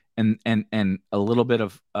so, and a little bit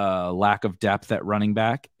of lack of depth at running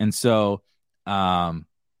back. And so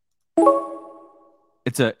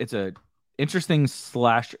it's a interesting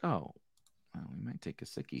slash. Oh, well, we might take a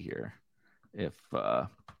sickie here. If I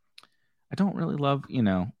don't really love,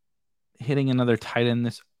 hitting another tight end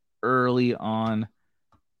this early on,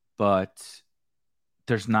 but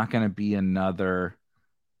there's not going to be another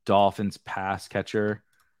Dolphins pass catcher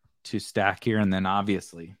to stack here. And then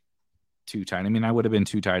obviously 2 tight. I mean, I would have been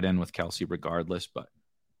 2 tight end with Kelsey regardless, but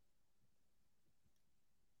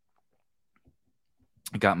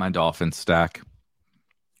I got my Dolphins stack.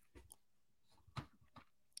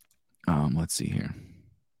 Let's see here.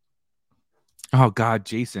 Oh God,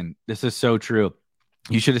 Jason, this is so true.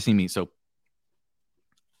 You should have seen me. So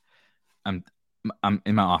I'm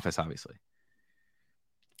in my office, obviously.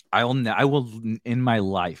 I will in my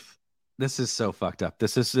life. This is so fucked up.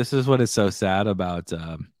 This is what is so sad about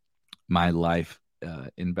my life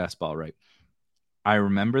in best ball, right? I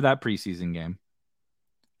remember that preseason game.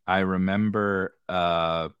 I remember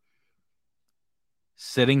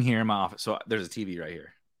sitting here in my office. So there's a TV right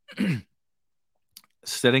here.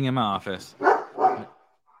 Sitting in my office.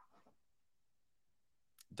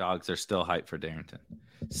 Dogs are still hyped for Darrington.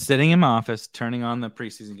 Sitting in my office, turning on the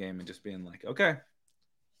preseason game and just being like, okay,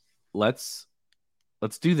 let's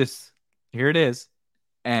do this. Here it is.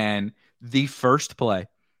 And the first play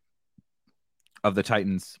of the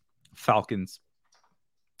Titans-Falcons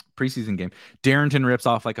preseason game, Darrington rips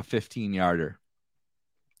off like a 15-yarder,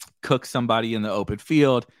 cooks somebody in the open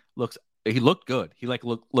field. He looked good. He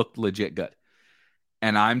looked legit good.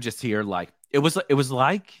 And I'm just here like, it was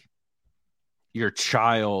like your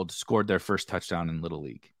child scored their first touchdown in Little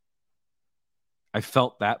League. I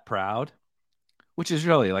felt that proud, which is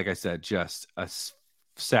really, like I said, just a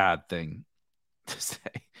sad thing to say.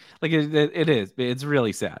 Like it is. It's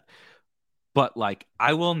really sad. But like,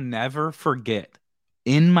 I will never forget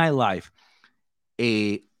in my life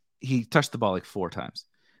he touched the ball like 4 times.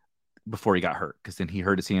 before he got hurt, because then he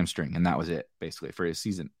hurt his hamstring, and that was it basically for his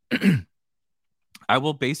season. I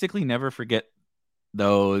will basically never forget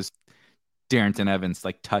those Darrington Evans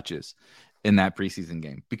like touches in that preseason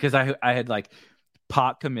game, because I had like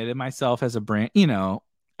pot committed myself as a brand.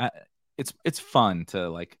 It's fun to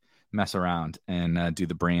like mess around and do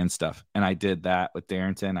the brand stuff, and I did that with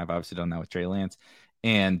Darrington. I've obviously done that with Trey Lance,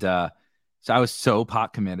 and so I was so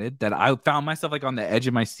pot committed that I found myself like on the edge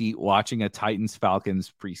of my seat watching a Titans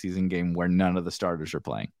Falcons preseason game where none of the starters are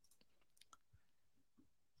playing.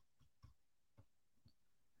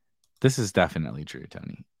 This is definitely true,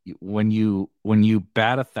 Tony. When you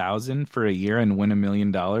bat 1,000 for a year and win $1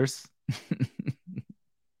 million,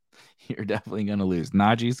 you're definitely going to lose.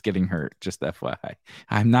 Najee's getting hurt, just FYI.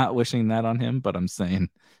 I'm not wishing that on him, but I'm saying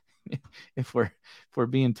if we're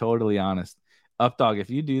being totally honest, Updog, if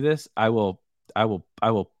you do this, I will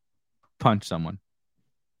punch someone.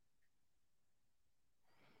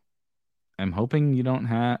 I'm hoping you don't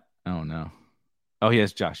have. Oh no. Oh, he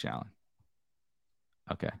has Josh Allen.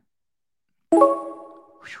 Okay.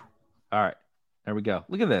 All right. There we go.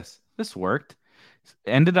 Look at this. This worked.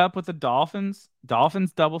 Ended up with the Dolphins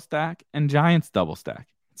double stack, and Giants double stack.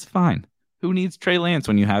 It's fine. Who needs Trey Lance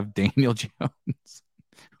when you have Daniel Jones?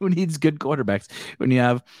 Who needs good quarterbacks when you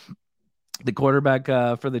have the quarterback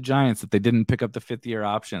for the Giants that they didn't pick up the 5th-year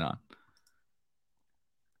option on?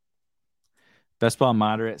 Best Ball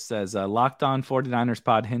Moderate says, Locked On 49ers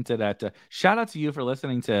pod hinted at, shout out to you for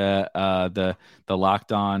listening to the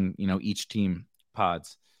Locked On, each team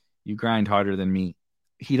pods. You grind harder than me.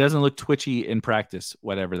 He doesn't look twitchy in practice,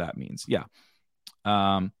 whatever that means. Yeah.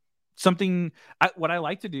 What I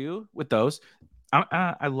like to do with those,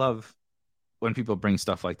 I love when people bring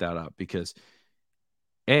stuff like that up, because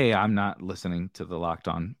I'm not listening to the Locked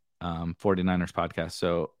On 49ers podcast.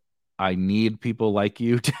 So I need people like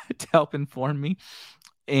you to help inform me.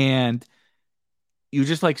 And you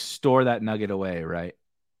just like store that nugget away, right?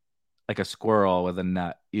 Like a squirrel with a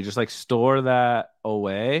nut. You just like store that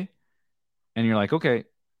away, and you're like, okay,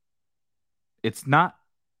 it's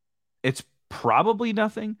probably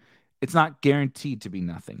nothing. It's not guaranteed to be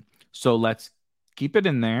nothing. So let's keep it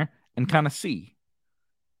in there and kind of see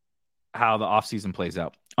how the offseason plays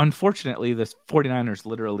out. Unfortunately, the 49ers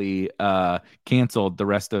literally canceled the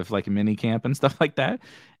rest of like mini camp and stuff like that.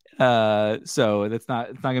 So it's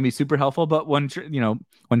not going to be super helpful, but when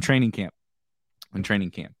training camp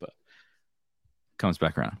comes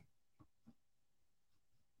back around.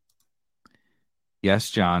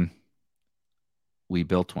 Yes, John, we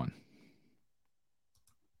built one.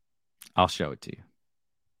 I'll show it to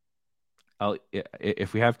you.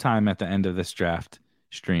 If we have time at the end of this draft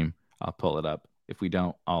stream, I'll pull it up. If we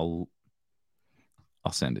don't, I'll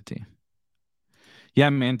send it to you.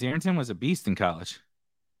 Yeah, man, Darrington was a beast in college.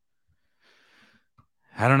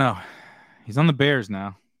 I don't know. He's on the Bears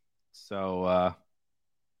now. So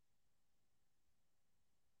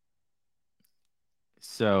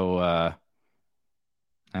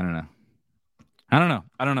I don't know. I don't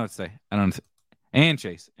know what to say. I don't know. And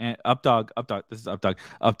Chase and Updog. This is Updog.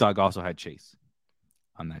 Updog also had Chase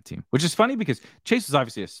on that team, which is funny because Chase was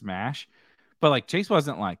obviously a smash, but like Chase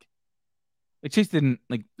wasn't like Chase didn't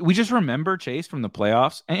like. We just remember Chase from the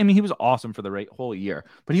playoffs. I mean, he was awesome for the whole year,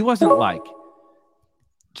 but he wasn't like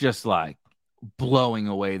just like blowing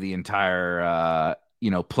away the entire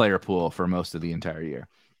player pool for most of the entire year.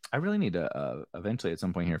 I really need to eventually at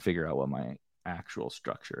some point here figure out what my actual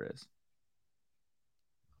structure is.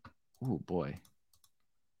 Oh boy.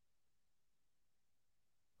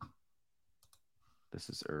 This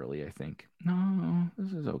is early, I think. No,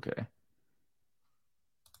 this is okay.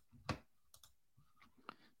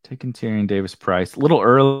 Taking Tyrion Davis-Price. A little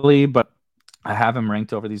early, but I have him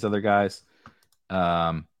ranked over these other guys.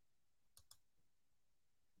 Have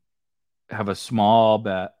a small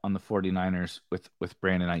bet on the 49ers with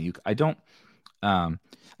Brandon Ayuk. I don't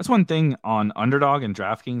that's one thing on Underdog and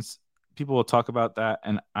DraftKings. People will talk about that,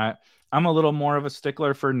 and I'm a little more of a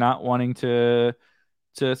stickler for not wanting to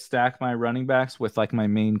stack my running backs with like my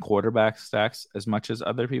main quarterback stacks as much as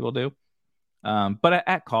other people do. But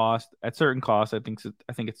at certain cost, I think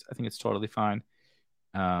it's totally fine.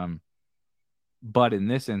 But in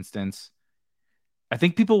this instance, I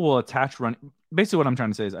think people will attach basically what I'm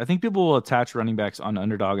trying to say is I think people will attach running backs on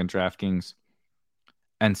Underdog and DraftKings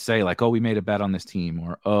and say like, oh, we made a bet on this team,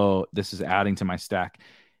 or, oh, this is adding to my stack.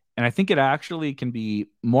 And I think it actually can be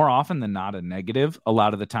more often than not a negative. A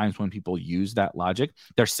lot of the times when people use that logic,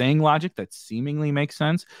 they're saying logic that seemingly makes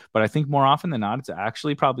sense. But I think more often than not, it's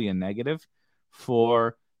actually probably a negative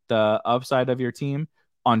for the upside of your team.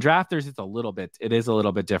 On Drafters, it is a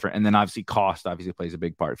little bit different. And then obviously cost obviously plays a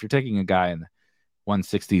big part. If you're taking a guy in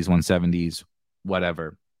 160s, 170s,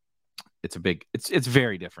 whatever. It's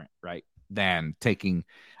very different, right? Than taking,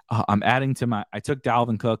 I'm adding to my, I took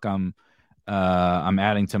Dalvin Cook. I'm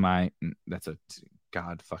adding to my, that's a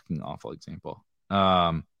God fucking awful example.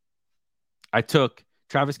 I took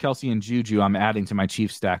Travis Kelce and Juju. I'm adding to my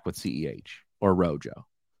Chiefs stack with CEH or Rojo.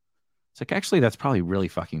 It's like, actually, that's probably really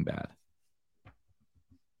fucking bad.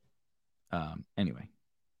 Anyway,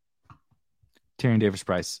 Tyrion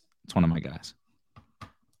Davis-Price, it's one of my guys.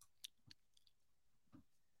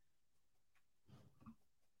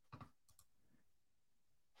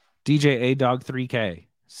 DJ A Dog 3K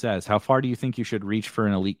says, how far do you think you should reach for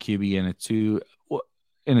an elite QB in a two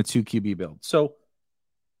QB build? So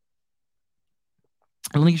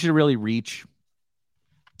I don't think you should really reach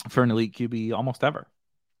for an elite QB almost ever.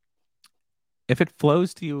 If it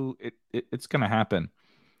flows to you, it's going to happen.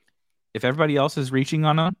 If everybody else is reaching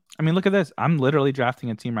on them, I mean, look at this. I'm literally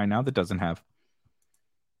drafting a team right now that doesn't have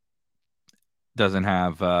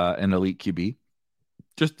an elite QB.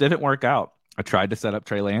 Just didn't work out. I tried to set up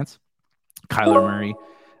Trey Lance, Kyler Murray,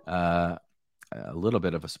 a little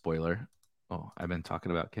bit of a spoiler. Oh, I've been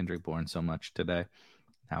talking about Kendrick Bourne so much today.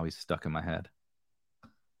 Now he's stuck in my head.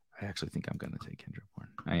 I actually think I'm going to take Kendrick Bourne.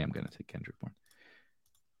 I am going to take Kendrick Bourne.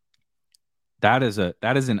 That is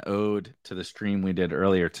an ode to the stream we did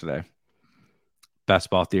earlier today. Best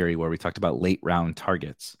Ball Theory, where we talked about late round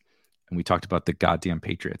targets. And we talked about the goddamn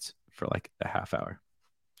Patriots for like a half hour.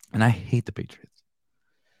 And I hate the Patriots.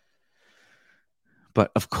 But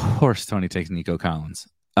of course, Tony takes Nico Collins.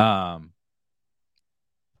 Yeah.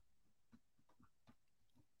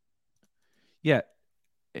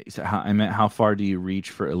 So I meant, how far do you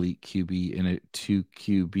reach for elite QB in a 2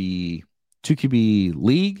 QB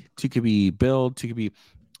league, 2 QB build, 2 QB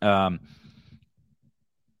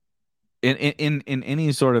in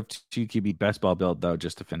any sort of 2 QB best ball build, though,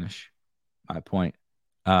 just to finish my point.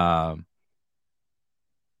 I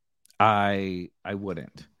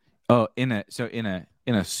wouldn't. Oh, in a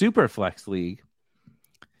super flex league,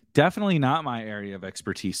 definitely not my area of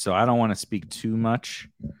expertise. So I don't want to speak too much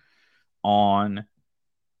on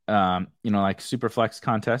like super flex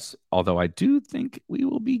contests, although I do think we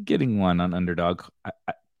will be getting one on Underdog.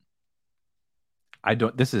 I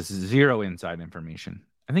don't, this is zero inside information.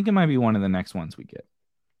 I think it might be one of the next ones we get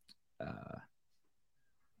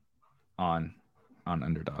on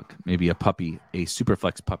Underdog. Maybe a puppy, a super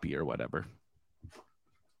flex puppy or whatever.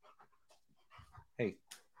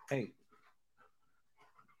 Hey.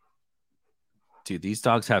 Dude, these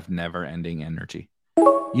dogs have never-ending energy.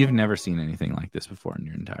 You've never seen anything like this before in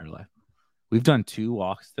your entire life. We've done 2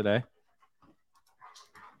 walks today.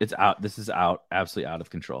 It's out. This is out. Absolutely out of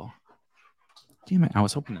control. Damn it. I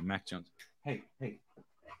was hoping that Mac Jones. Hey. I'm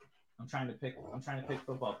trying to pick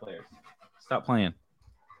football players. Stop playing.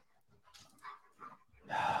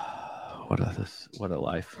 What a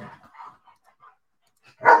life.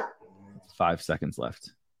 5 seconds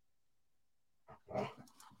left.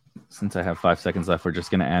 Since I have 5 seconds left, we're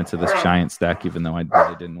just going to add to this giant stack, even though I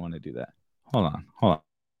really didn't want to do that. Hold on.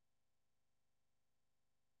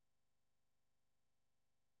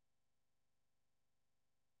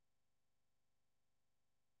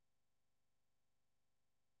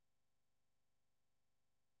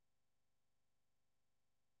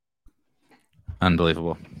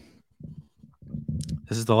 Unbelievable.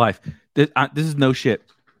 This is the life. This is no shit.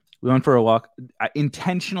 We went for a walk. I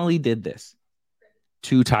intentionally did this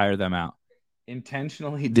to tire them out.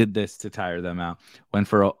 Went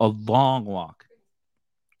for a long walk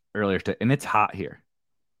earlier today. And it's hot here.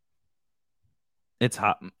 It's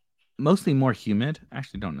hot. Mostly more humid. I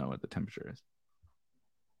actually don't know what the temperature is.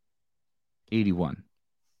 81.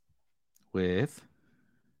 With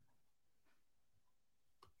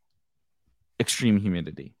extreme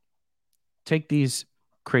humidity. Take these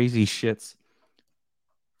crazy shits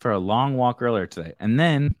for a long walk earlier today, and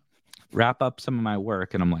then wrap up some of my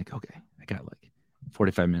work. And I'm like, okay, I got like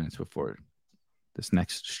 45 minutes before this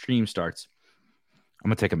next stream starts. I'm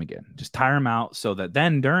going to take them again. Just tire them out so that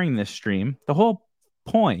then during this stream, the whole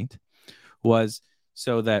point was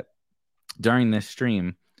so that during this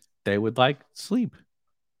stream, they would like sleep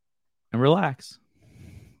and relax.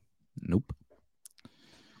 Nope.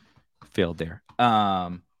 Failed there.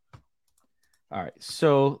 All right,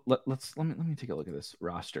 so let me take a look at this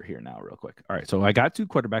roster here now, real quick. All right, so I got 2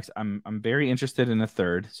 quarterbacks. I'm very interested in a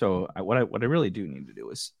third. So what I really do need to do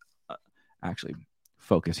is actually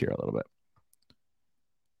focus here a little bit.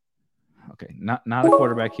 Okay, not a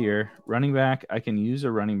quarterback here. Running back, I can use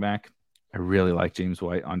a running back. I really like James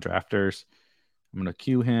White on Drafters. I'm gonna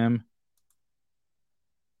queue him.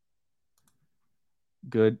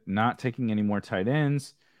 Good. Not taking any more tight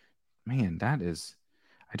ends. man,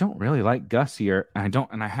 I don't really like Gus here.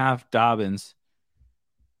 And I have Dobbins.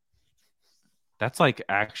 That's like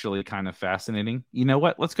actually kind of fascinating. You know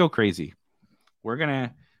what? Let's go crazy. We're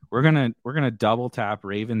gonna double tap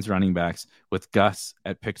Ravens running backs with Gus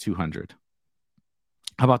at pick 200.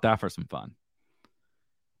 How about that for some fun?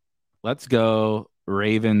 Let's go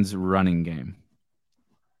Ravens running game.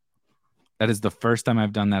 That is the first time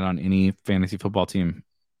I've done that on any fantasy football team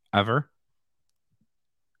ever.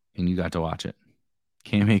 And you got to watch it.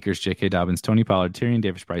 Cam Akers, J.K. Dobbins, Tony Pollard, Tyrion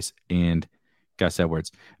Davis-Price, and Gus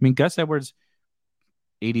Edwards. I mean, Gus Edwards,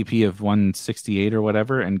 ADP of 168 or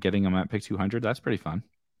whatever, and getting him at pick 200, that's pretty fun.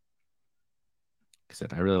 Like I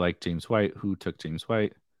said, I really like James White. Who took James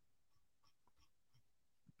White?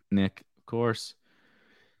 Nick, of course.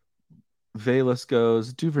 Valus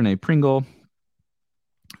goes. Duvernay Pringle.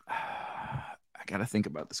 I got to think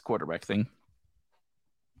about this quarterback thing.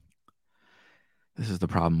 This is the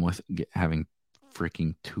problem with having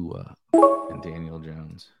freaking Tua and Daniel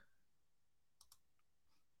Jones.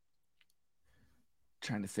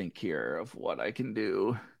 Trying to think here of what I can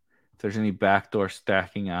do. If there's any backdoor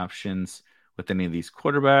stacking options with any of these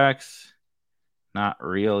quarterbacks. Not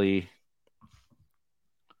really.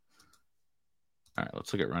 All right,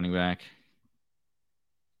 let's look at running back.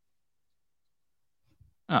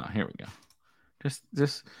 Oh, here we go.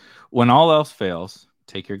 Just when all else fails,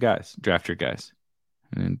 take your guys, draft your guys.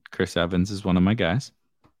 And Chris Evans is one of my guys.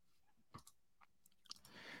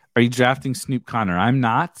 Are you drafting Snoop Connor? I'm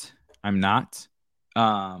not.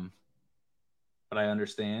 But I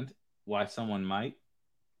understand why someone might.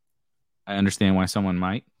 Now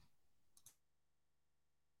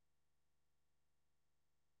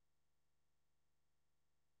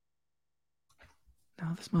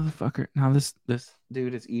this motherfucker. Now this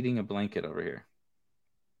dude is eating a blanket over here.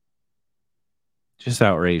 Just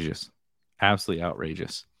outrageous. Absolutely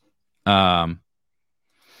outrageous. I'm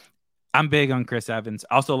big on Chris Evans.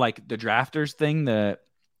 Also, like the drafters thing,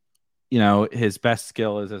 his best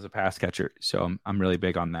skill is as a pass catcher. So I'm really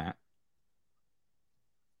big on that.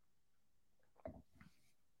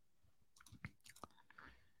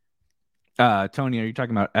 Tony, are you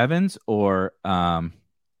talking about Evans or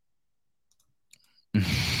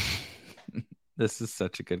this is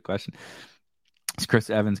such a good question. Is Chris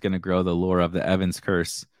Evans going to grow the lore of the Evans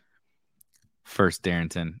curse? First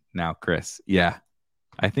Darrington, now Chris. Yeah,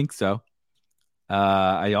 I think so.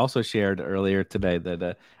 I also shared earlier today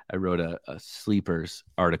that I wrote a sleepers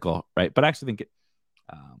article, right? But I actually think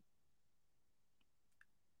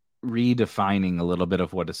redefining a little bit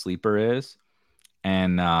of what a sleeper is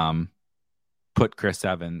and put Chris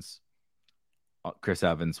Evans. Chris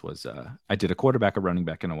Evans was I did a quarterback, a running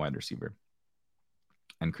back, and a wide receiver.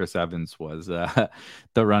 And Chris Evans was the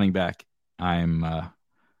running back. I'm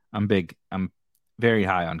big. I'm very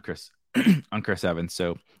high on Chris Evans.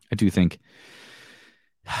 So I do think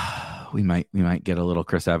we might get a little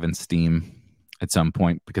Chris Evans steam at some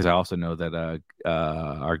point, because I also know that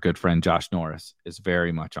our good friend Josh Norris is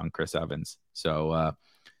very much on Chris Evans. So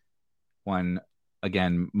when,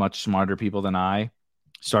 again, much smarter people than I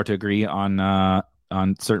start to agree on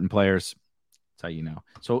certain players, that's how you know.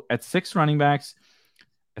 So at 6 running backs,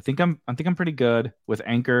 I think I'm pretty good with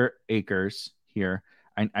Anchor Akers here.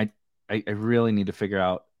 I really need to figure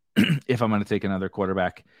out if I'm going to take another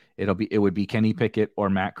quarterback. It would be Kenny Pickett or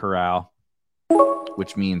Matt Corral,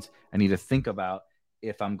 which means I need to think about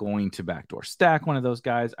if I'm going to backdoor stack one of those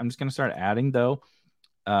guys. I'm just going to start adding, though,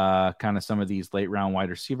 kind of some of these late round wide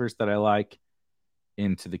receivers that I like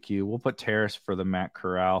into the queue. We'll put Terrace for the Matt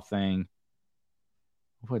Corral thing.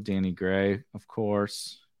 We'll put Danny Gray, of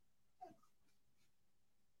course.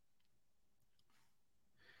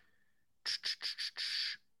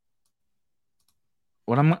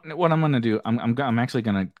 What I'm going to do, I'm actually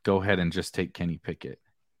going to go ahead and just take Kenny Pickett.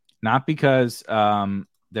 Not because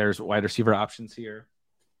there's wide receiver options here,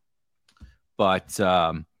 but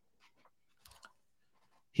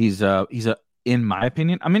he's in my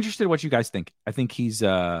opinion, I'm interested in what you guys think. I think he's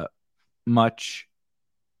a much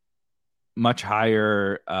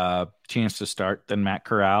higher chance to start than Matt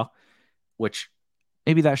Corral, which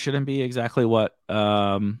maybe that shouldn't be exactly what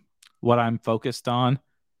I'm focused on,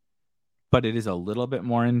 but it is a little bit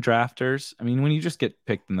more in drafters. I mean, when you just get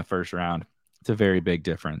picked in the first round, it's a very big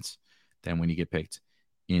difference than when you get picked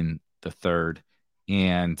in the third.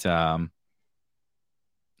 And so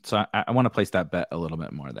I want to place that bet a little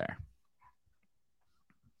bit more there.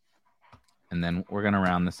 And then we're going to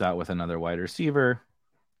round this out with another wide receiver.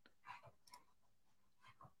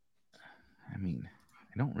 I mean,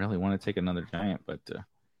 I don't really want to take another giant, but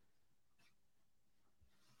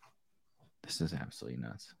this is absolutely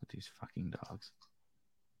nuts with these fucking dogs.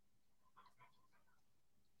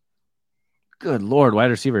 Good Lord,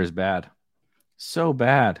 wide receiver is bad. So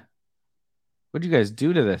bad. What'd you guys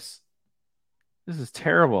do to this? This is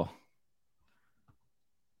terrible.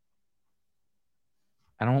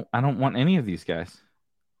 I don't want any of these guys.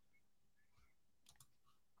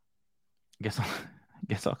 I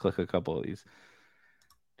guess I'll click a couple of these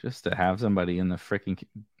just to have somebody in the freaking.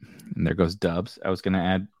 And there goes Dubs. I was going to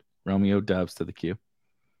add Romeo Dubs to the queue.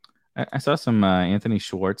 I saw some Anthony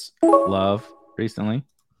Schwartz love recently.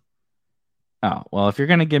 Oh, well, if you're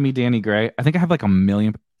going to give me Danny Gray, I think I have like a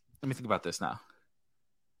million. Let me think about this now.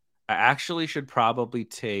 I actually should probably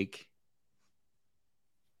take.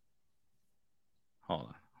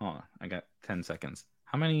 Hold on. I got 10 seconds.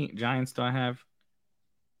 How many Giants do I have?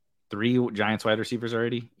 3 Giants wide receivers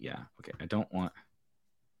already? Yeah. Okay. I don't want.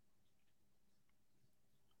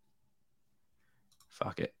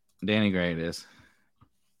 Fuck it. Danny Gray it is.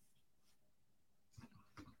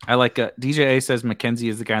 I like DJ A says McKenzie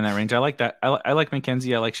is the guy in that range. I like that. I like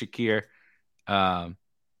McKenzie. I like Shakir. I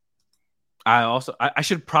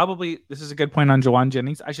should probably, this is a good point on Jawan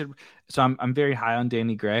Jennings. I'm very high on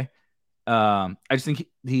Danny Gray. I just think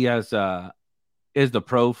he has is the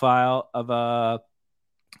profile of a,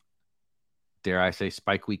 dare I say,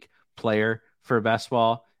 Spike Week player for best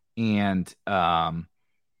ball, and got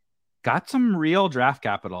some real draft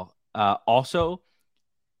capital. Also,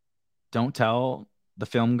 don't tell the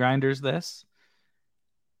film grinders this.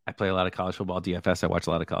 I play a lot of college football DFS. I watch a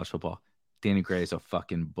lot of college football. Danny Gray is a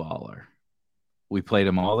fucking baller. We played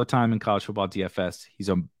him all the time in college football DFS. He's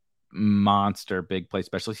a monster big play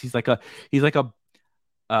specialist. He's like a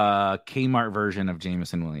Kmart version of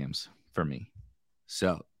Jameson Williams for me.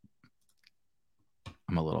 So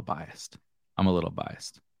I'm a little biased.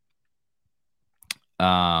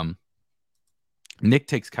 Nick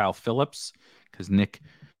takes Kyle Phillips because Nick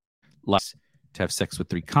likes to have sex with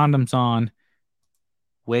 3 condoms on.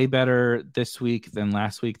 Way better this week than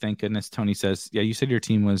last week. Thank goodness. Tony says, yeah, you said your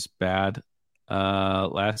team was bad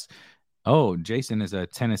last. Oh, Jason is a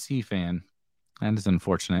Tennessee fan. That is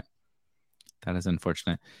unfortunate.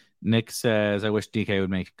 Nick says, I wish DK would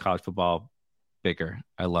make college football bigger.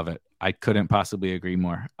 I love it. I couldn't possibly agree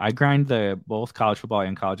more. I grind both college football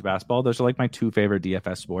and college basketball. Those are like my 2 favorite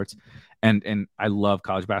DFS sports. And I love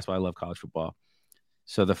college basketball. I love college football.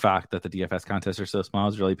 So the fact that the DFS contests are so small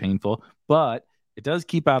is really painful, but it does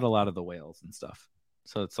keep out a lot of the whales and stuff.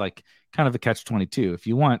 So it's like kind of a catch-22. If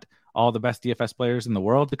you want all the best DFS players in the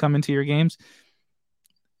world to come into your games,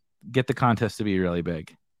 get the contest to be really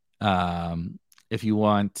big. If you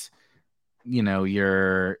want,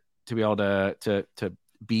 to be able to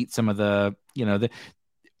beat some of the,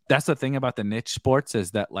 that's the thing about the niche sports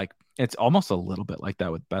is that like, it's almost a little bit like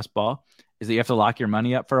that with best ball is that you have to lock your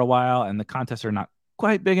money up for a while and the contests are not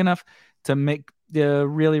quite big enough to make the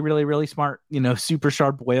really, really, really smart, super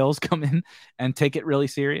sharp whales come in and take it really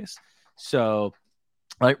serious. So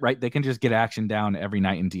right. They can just get action down every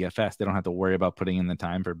night in DFS. They don't have to worry about putting in the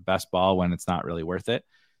time for best ball when it's not really worth it.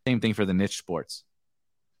 Same thing for the niche sports.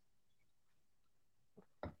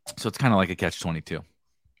 So it's kind of like a catch-22.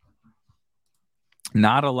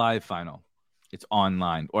 Not a live final. It's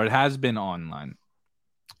online, or it has been online.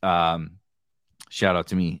 Shout out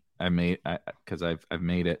to me. Because I've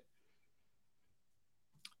made it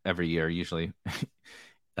every year. Usually,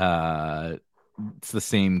 it's the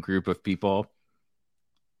same group of people,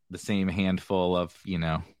 the same handful of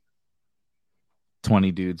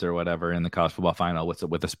 20 dudes or whatever in the college football final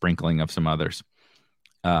with a sprinkling of some others.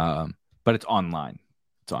 But it's online.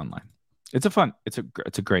 It's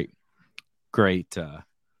a great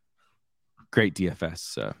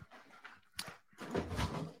DFS.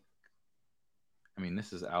 I mean,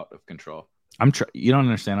 this is out of control. You don't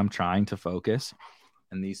understand. I'm trying to focus,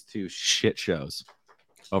 and these 2 shit shows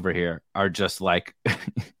over here are just like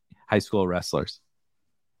high school wrestlers.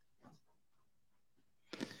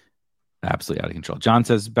 Absolutely out of control. John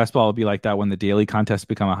says best ball will be like that when the daily contests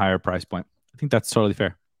become a higher price point. I think that's totally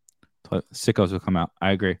fair. Sickos will come out.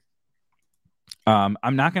 I agree. I'm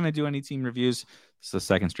not going to do any team reviews. It's the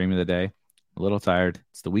second stream of the day. A little tired.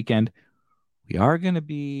 It's the weekend. We are going to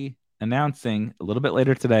be announcing a little bit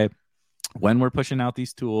later today when we're pushing out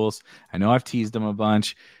these tools. I know I've teased them a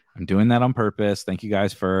bunch. I'm doing that on purpose. Thank you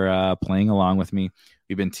guys for playing along with me.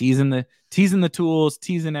 We've been teasing the tools,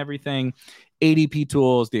 teasing everything. ADP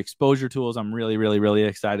tools, the exposure tools. I'm really, really, really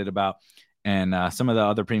excited about, and some of the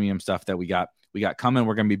other premium stuff that we got coming.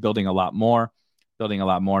 We're going to be building a lot more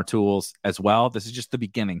tools as well. This is just the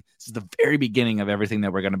beginning. This is the very beginning of everything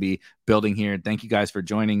that we're going to be building here. Thank you guys for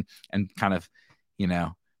joining and kind of,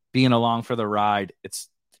 being along for the ride. It's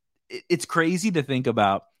crazy to think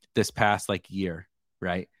about this past year,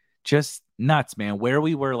 right? just nuts, man. Where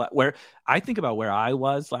we were, where I think about where I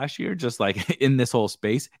was last year, just like in this whole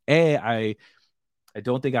space. I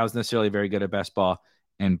don't think I was necessarily very good at best ball,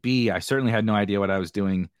 and B, I certainly had no idea what I was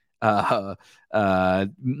doing,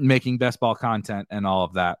 making best ball content and all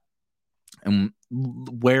of that. And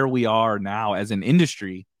where we are now as an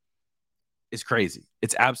industry is crazy.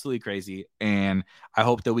 It's absolutely crazy. And I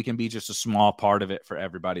hope that we can be just a small part of it for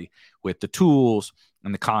everybody with the tools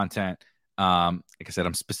and the content. Like I said,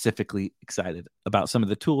 I'm specifically excited about some of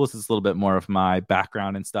the tools. It's a little bit more of my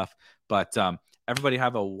background and stuff. But everybody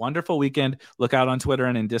have a wonderful weekend. Look out on Twitter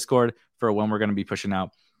and in Discord for when we're going to be pushing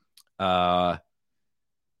out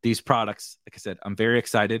these products. Like I said, I'm very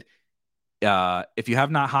excited. If you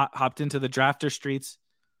have not hopped into the Drafter Streets,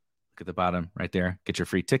 look at the bottom right there. Get your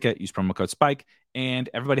free ticket. Use promo code SPIKE. And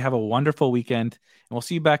everybody have a wonderful weekend. And we'll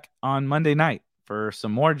see you back on Monday night for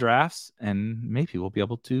some more drafts. And maybe we'll be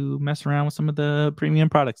able to mess around with some of the premium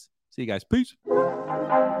products. See you guys. Peace.